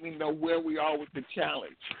let me know where we are with the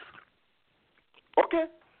challenge. Okay.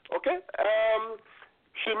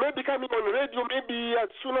 She may be coming on radio maybe as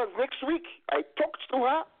soon as next week. I talked to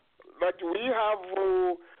her, but we have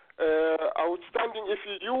outstanding. If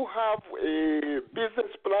you have a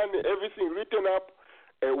business plan, everything written up,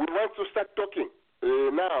 we want to start talking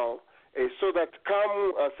now so that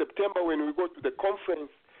come September when we go to the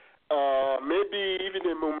conference, maybe even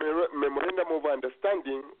a memorandum of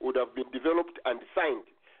understanding would have been developed and signed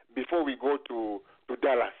before we go to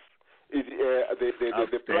Dallas.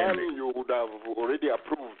 The plan, you would have already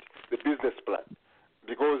approved the business plan,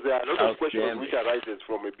 because there are a lot of questions which arises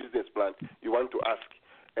from a business plan you want to ask.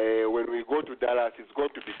 When we go to Dallas, it's going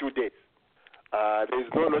to be 2 days. There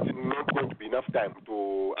is not going to be enough time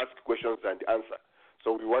to ask questions and answer.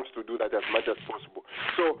 So we want to do that as much as possible.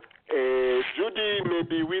 So Judy may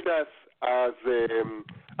be with us as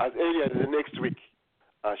early as the next week.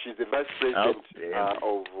 She's the vice president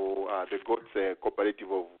of the Goats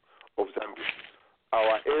Cooperative of Zambia.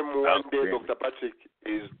 Our aim one day, Outstanding. Dr. Patrick,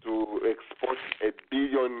 is to export $1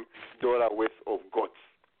 billion worth of goats.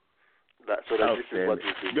 So that this is what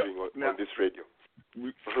we've been doing on this radio.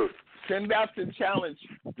 Send out the challenge.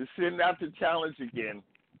 To send out the challenge again,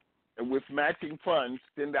 and with matching funds,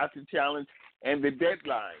 send out the challenge and the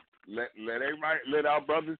deadline. Let everybody, let our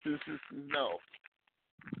brothers and sisters know.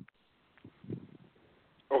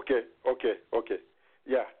 Okay.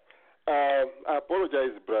 Yeah. I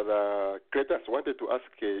apologize, brother. Kratos wanted to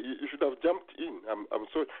ask. You should have jumped in. I'm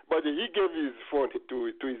sorry, but he gave his phone to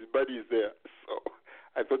his buddies there, so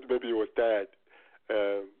I thought maybe he was tired.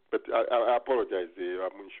 But I apologize,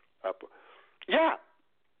 Amunsho. Yeah.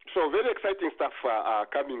 So very exciting stuff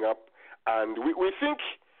coming up, and we think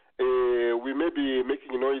we may be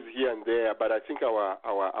making noise here and there, but I think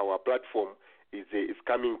our platform is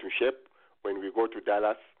coming to shape. When we go to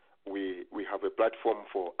Dallas, we have a platform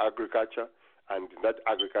for agriculture, and in that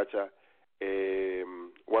agriculture,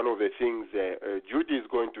 one of the things Judy is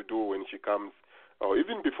going to do when she comes, or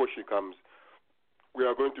even before she comes, we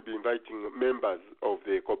are going to be inviting members of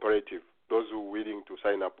the cooperative, those who are willing to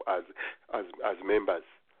sign up as members.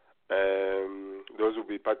 Those will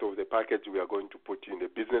be part of the package we are going to put in the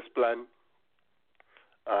business plan,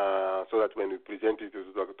 so that when we present it to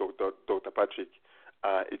Dr. Patrick,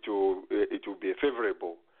 it will be a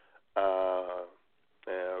favorable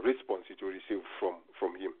response it will receive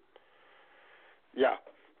from him. Yeah.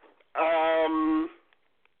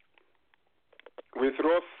 With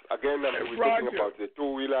Ross again, we're talking about the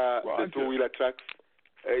two-wheeler trucks.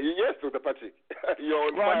 Yes, Dr. Patrick, you're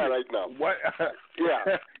on fire right now. What?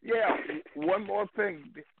 Yeah. Yeah. One more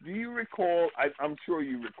thing. Do you recall? I'm sure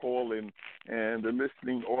you recall, and the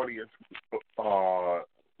listening audience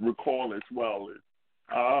recall as well.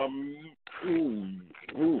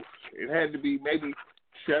 It had to be maybe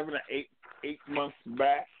 7 or 8 months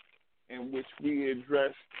back, in which we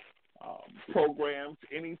addressed programs.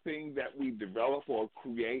 Anything that we develop or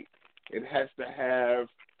create, it has to have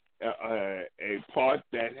a part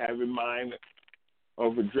that have in mind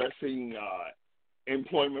of addressing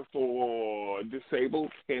employment for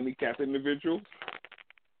disabled, handicapped individuals.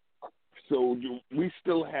 So we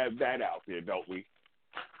still have that out there, don't we?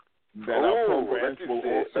 That our programs will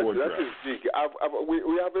also address. That is big.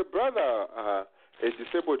 We have a brother, a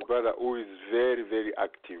disabled brother who is very, very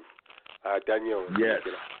active. Daniel. Yes.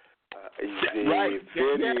 He's right.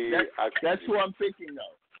 Very active. That's who I'm thinking of.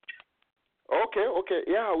 Okay.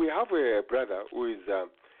 Yeah, we have a brother who is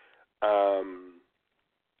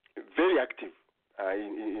very active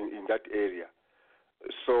in that area.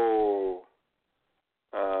 So,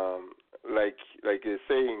 like a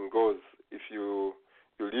saying goes, if you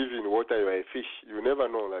live in water, you are a fish. You never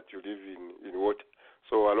know that you live in water.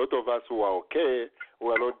 So a lot of us who are okay, who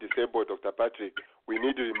are not disabled, Dr. Patrick, we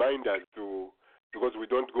need reminders because we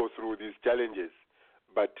don't go through these challenges.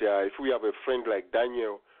 But if we have a friend like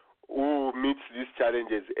Daniel who meets these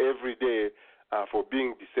challenges every day for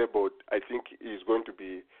being disabled, I think he's going to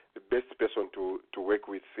be the best person to work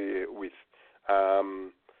with.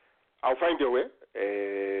 I'll find a way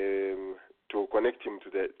to connect him to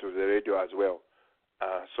the radio as well,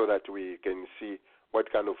 so that we can see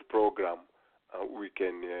what kind of program we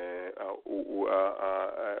can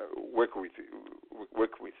work with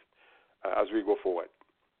as we go forward.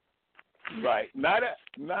 Right, not a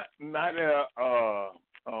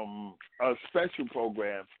special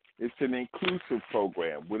program. It's an inclusive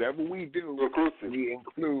program. Whatever we do, we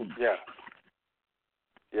include. Yeah,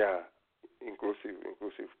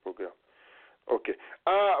 inclusive program. Okay.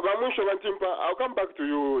 Ramusho Wantimpa, I'll come back to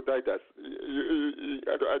you, Titus.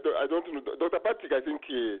 I don't know. Dr. Patrick, I think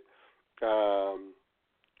he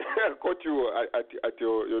caught you at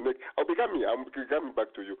your neck. I'm coming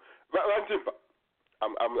back to you. Wantimpa,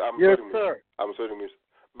 I'm yes, sorry, sir. I'm sorry, miss.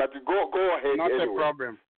 But go ahead. Not anyway. a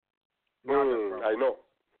problem. Not a problem. I know.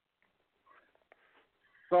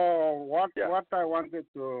 So what I wanted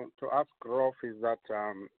to ask Rolf is that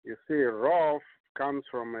you see, Rolf comes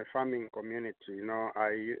from a farming community. You know,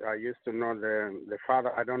 I used to know the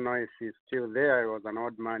father. I don't know if he's still there. He was an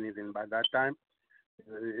old man even by that time.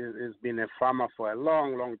 He's been a farmer for a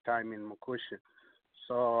long time in Mukushi.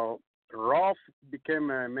 So Rolf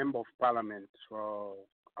became a member of parliament for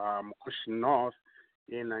Mukushi North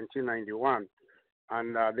in 1991.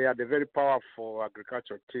 And they had a very powerful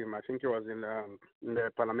agricultural team. I think he was in the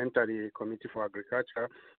Parliamentary Committee for Agriculture.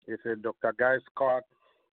 It's Dr. Guy Scott.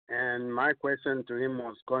 And my question to him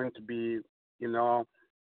was going to be, you know,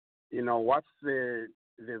 what's the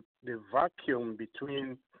vacuum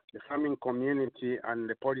between the farming community and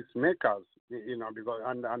the policymakers, because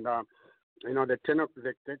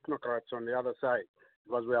the technocrats on the other side.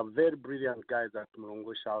 because we have very brilliant guys at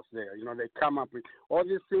Mulungush House there. You know, they come up with all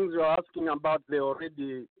these things you're asking about. They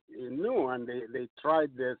already knew, and they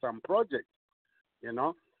tried some projects. You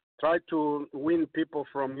know, try to win people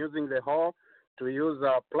from using the hoe to use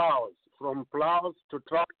plows, from plows to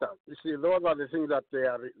tractors. You see, those are the things that they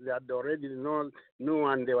had already knew,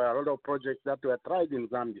 and there were a lot of projects that were tried in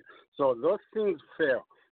Zambia. So those things fail.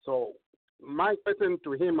 So my question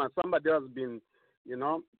to him, as somebody who has been, you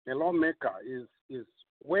know, a lawmaker, is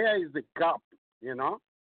where is the gap, you know?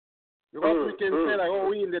 Because we can say, like, oh,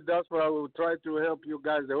 we in the diaspora will try to help you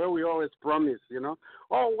guys the way we always promise, you know?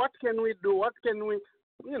 Oh, what can we do? What can we,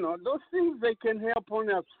 you know, those things they can help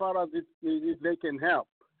only as far as they can help.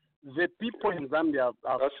 The people in Zambia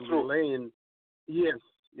have to learn, yes,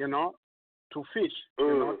 you know, to fish,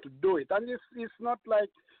 you know, to do it. And it's not like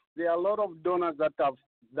there are a lot of donors that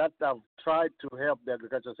have tried to help the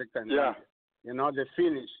agriculture sector in Zambia. You know, the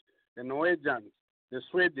Finnish, the Norwegians, the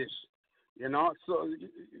Swedish, you know, so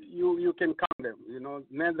you can count them, you know,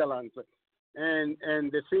 Netherlands. And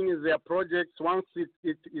the thing is, their projects, once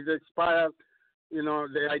it expires, you know,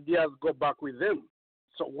 the ideas go back with them.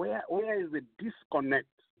 So where is the disconnect?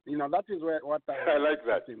 You know, that is what I like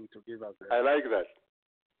that. Him to give us. I like that.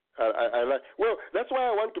 I like. Well, that's why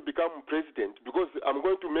I want to become president, because I'm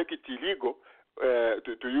going to make it illegal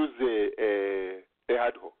to use a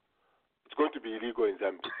hard hoe. It's going to be illegal in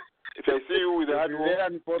Zambia. If I see you with a hard hoe,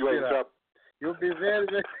 you are in trouble. You'll be very,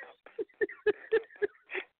 very.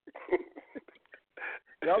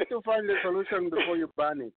 You have to find a solution before you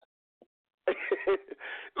ban it.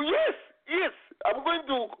 Yes. I'm going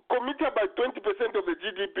to commit about 20% of the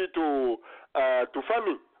GDP to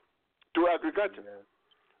farming, to agriculture.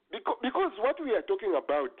 Yeah. Because what we are talking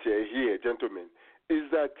about here, gentlemen, is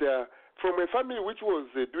that from a family which was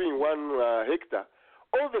doing 1 hectare,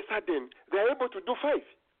 all of a sudden they are able to do 5.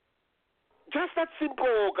 Just that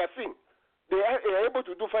simple thing. They are able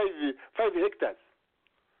to do 5 hectares.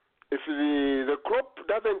 If the crop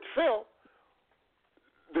doesn't fail,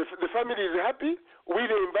 the family is happy. We,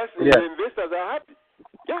 the investors, are happy.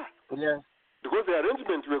 Yeah. Because the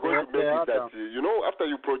arrangement we're going to make is that, you know, after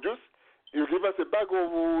you produce, you give us a bag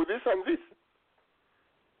of this and this.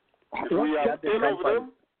 If we have 10 of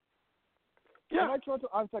them. Can I try to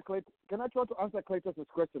answer Clayton's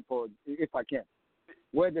question if I can?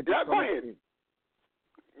 Where the disconnect is.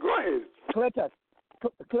 Go ahead.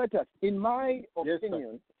 Clayton, in my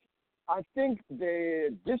opinion, I think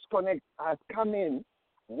the disconnect has come in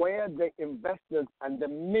where the investors and the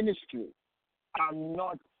ministry are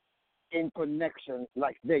not in connection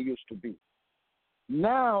like they used to be.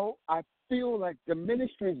 Now, I feel like the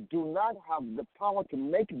ministries do not have the power to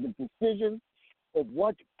make the decision of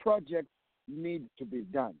what projects need to be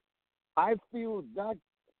done. I feel that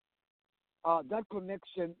that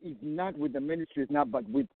connection is not with the ministries now, but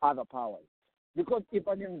with other powers. Because if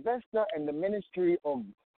an investor and the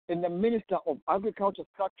Minister of Agriculture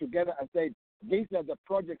stuck together and said, these are the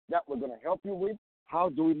projects that we're going to help you with, how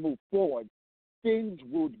do we move forward, things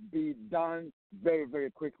would be done very,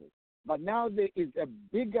 very quickly. But now there is a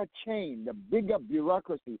bigger chain, the bigger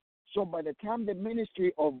bureaucracy. So by the time the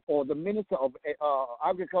Ministry or the Minister of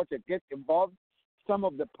Agriculture gets involved, some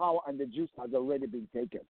of the power and the juice has already been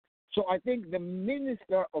taken. So I think the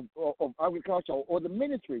Minister of Agriculture or the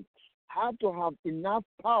ministry have to have enough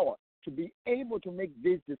power to be able to make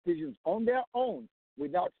these decisions on their own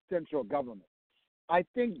without central government. I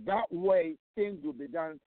think that way things will be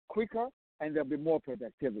done quicker and there'll be more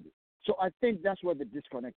productivity. So I think that's where the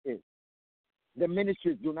disconnect is. The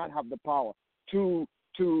ministries do not have the power to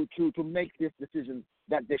make these decisions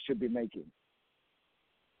that they should be making.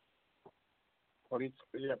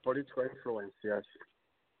 Political influence, yes.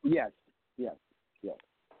 Yes.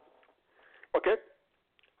 Okay.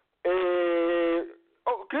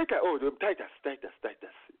 Greta,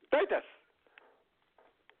 Titus.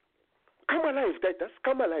 Come alive, Titus.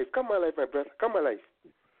 Come alive, my brother. Come alive.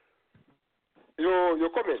 Your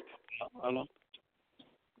comment. Hello.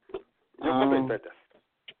 Your comment, Titus.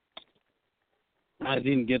 I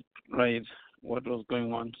didn't get right what was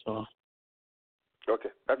going on, so. Okay,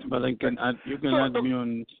 that's. But I can add. You can add me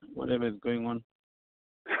on whatever is going on.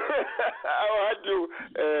 I'll add you.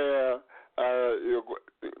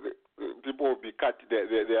 People will be cut.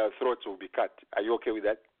 Their throats will be cut. Are you okay with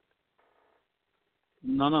that?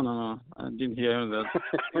 No. I didn't hear that.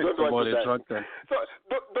 It's about a tractor. So,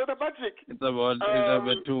 Dr. Patrick. It's about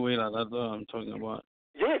a two-wheeler. That's what I'm talking about.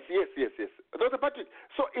 Yes. Dr. Patrick.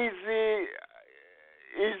 So is the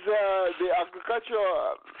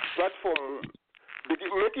agriculture platform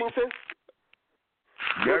making sense?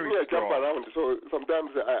 Very I jump strong. around, so sometimes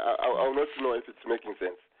I'll not know if it's making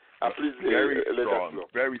sense. Please very let strong, us know.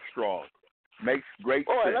 very strong. Makes great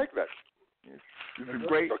sense. I like that. This is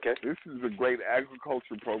great. Okay. This is a great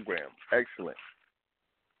agriculture program. Excellent.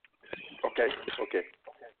 Okay.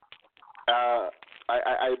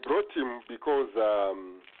 I brought him because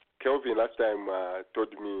Kelvin last time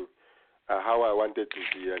told me how I wanted to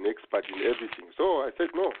be an expert in everything. So I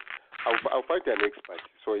said, no, I'll find an expert.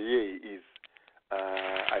 So here he is.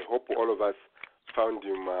 I hope all of us found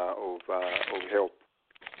him of help.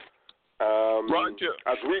 Roger.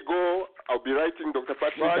 As we go, I'll be writing, Dr.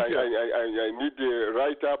 Patrick. I need a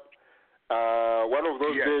write-up. One of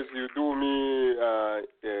those days you do me a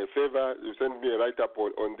favor, you send me a write-up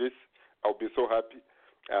on this. I'll be so happy.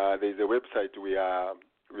 There's a website we are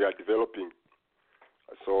developing.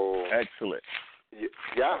 So excellent.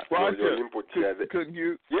 Yeah, Roger, your input. Could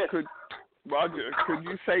you? Yes. Roger, could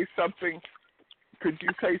you say something? Could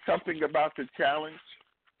you say something about the challenge?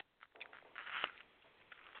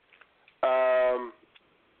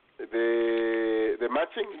 The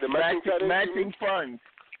matching challenge. Matching funds.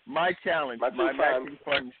 My challenge. Matching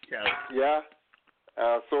funds challenge. Yeah.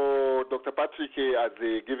 So Dr. Patrick has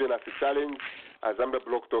given us a challenge at Zambia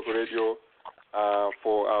Blog Talk Radio.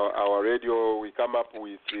 For our radio, we come up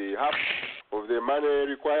with half of the money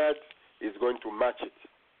required. Is going to match it.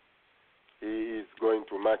 He is going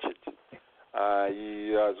to match it.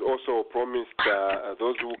 He has also promised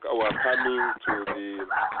those who are coming to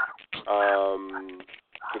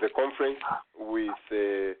the conference with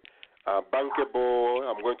bankable,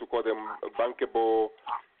 I'm going to call them bankable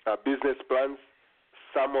business plans.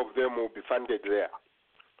 Some of them will be funded there.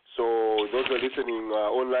 So those who are listening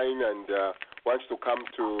online and wants to come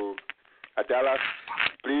to Dallas,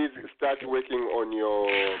 please start working on your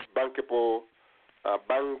bankable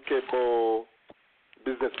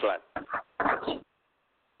business plan.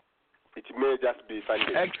 It may just be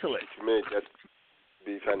funded. Excellent. It may just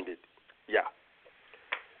be funded. Yeah.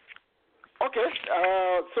 Okay.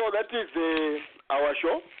 So that is our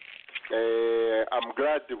show. I'm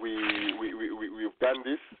glad we've done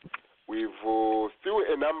this. We've still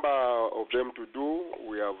a number of them to do.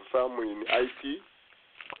 We have some in IT.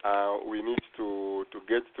 We need to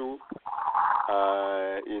get to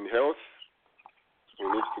in health. We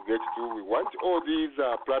need to get to. We want all these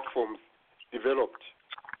platforms developed.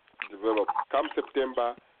 Come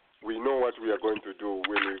September, we know what we are going to do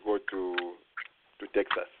when we go to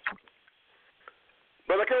Texas.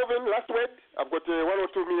 Brother Kelvin, last word. I've got 1 or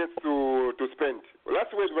 2 minutes to spend.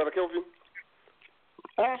 Last word, Brother Kelvin.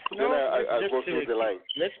 No, I'll go through the line.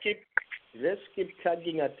 Let's keep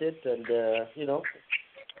tugging at it, and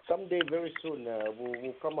someday very soon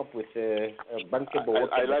we'll come up with a bankable.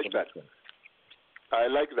 I like that. I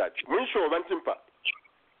like that. Mwisho Bantimpa.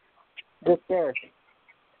 Yes, sir.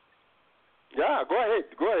 Yeah, go ahead.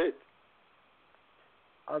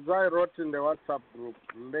 As I wrote in the WhatsApp group,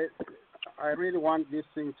 I really want this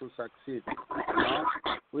thing to succeed.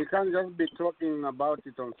 We can't just be talking about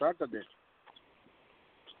it on Saturday.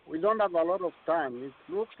 We don't have a lot of time. It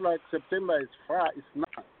looks like September is far. It's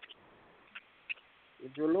not.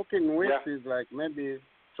 If you look in weeks, it's like maybe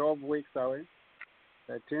 12 weeks away,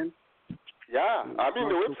 13. Yeah, I mean,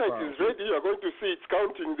 the website is ready. You're going to see it's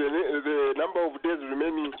counting the number of days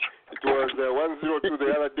remaining. It was 102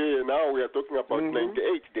 the other day, and now we are talking about 98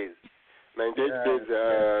 days. 98 days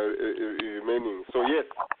remaining. So, yes,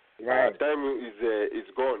 time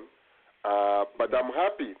is gone. But I'm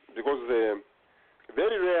happy because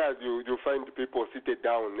very rare you find people seated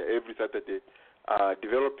down every Saturday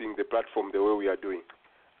developing the platform the way we are doing.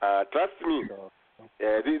 Trust me.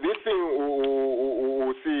 This thing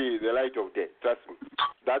will see the light of day. Trust me.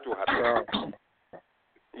 That will happen.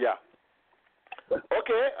 Yeah.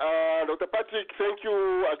 Okay, Dr. Patrick, thank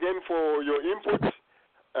you again for your input.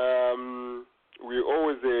 We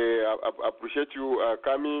always appreciate you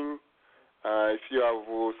coming. If you have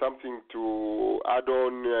something to add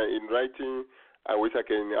on in writing, which I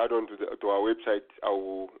can add on to our website,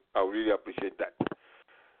 I'll really appreciate that.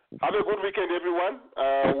 Have a good weekend, everyone.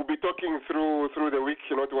 We'll be talking through the week,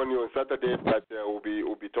 not only on Saturday, but we'll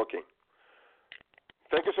be talking.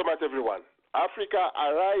 Thank you so much, everyone. Africa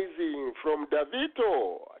arising from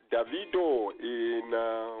Davido in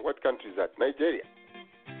what country is that? Nigeria.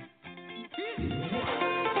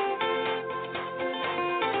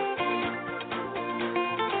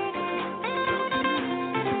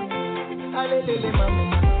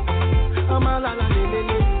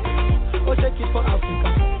 Oh, take it for Africa.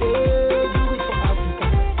 Hey, do it for Africa.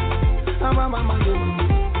 Mama,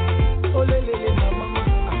 oh, lele, mama.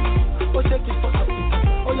 Oh, take it for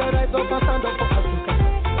Africa. Oh, yeah, rise up and stand up for Africa.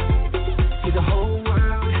 See the whole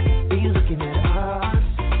world be looking at us.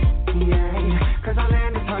 Yeah, 'cause our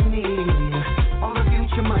land is honey.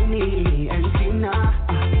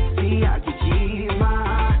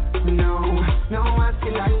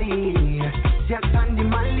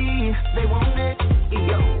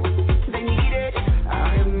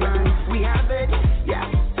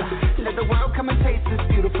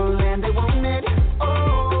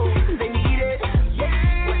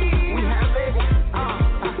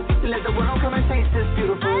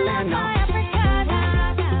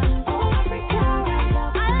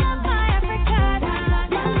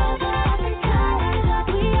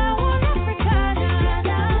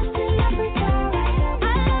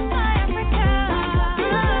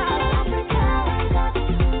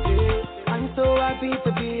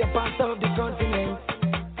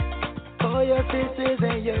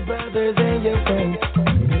 your brothers and your friends.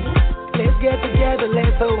 Let's get together,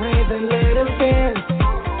 let's hold hands and let us dance.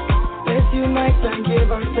 Let's unite and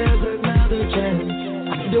give ourselves another chance.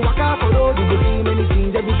 The waka for road, you go see many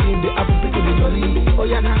things, everything, the happy people, the jolly. Oh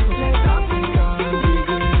yeah, now let's Africa.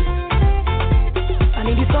 And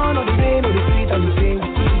in the sun or the rain or the street and the same,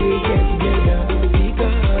 we still get together.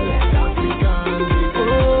 Because let's Africa.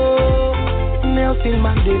 Oh, Nelson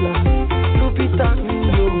Mandela, Lupita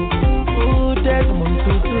Nyong'o, oh Desmond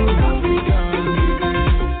Tutu, Africa.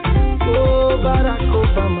 Oh Barack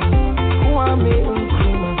Obama, Kwame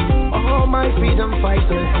Nkrumah, all my freedom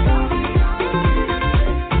fighters.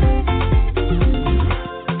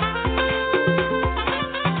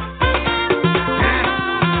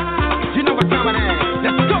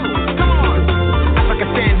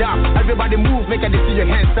 Everybody move, make a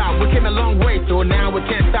decision, hands up. We came a long way, so now we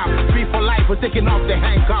can't stop. Free for life, we're taking off the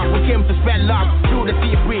handcuffs. We came to spread love through the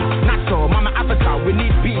sea breeze. Not so, Mama Africa, we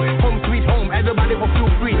need peace. Home sweet home, everybody will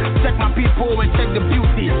feel free. Check my people and check the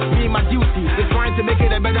beauty. Me, my duty is trying to make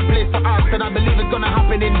it a better place for us. And I believe it's gonna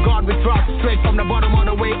happen in God we trust. Straight from the bottom all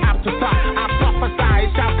the way up to top. I prophesy,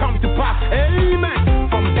 it shall come to pass.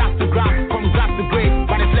 Amen. From grass to grass, from grass to grace.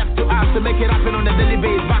 But it's left to us to make it happen on the daily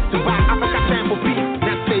basis. Back to back, Africa stand for peace.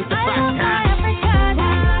 Let's face the fact.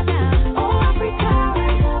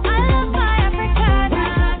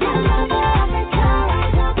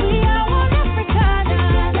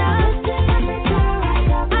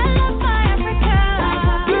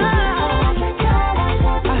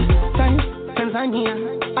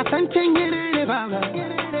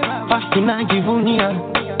 Tunajivunia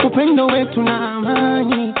upendo wetu na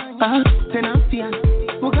amani, tena pia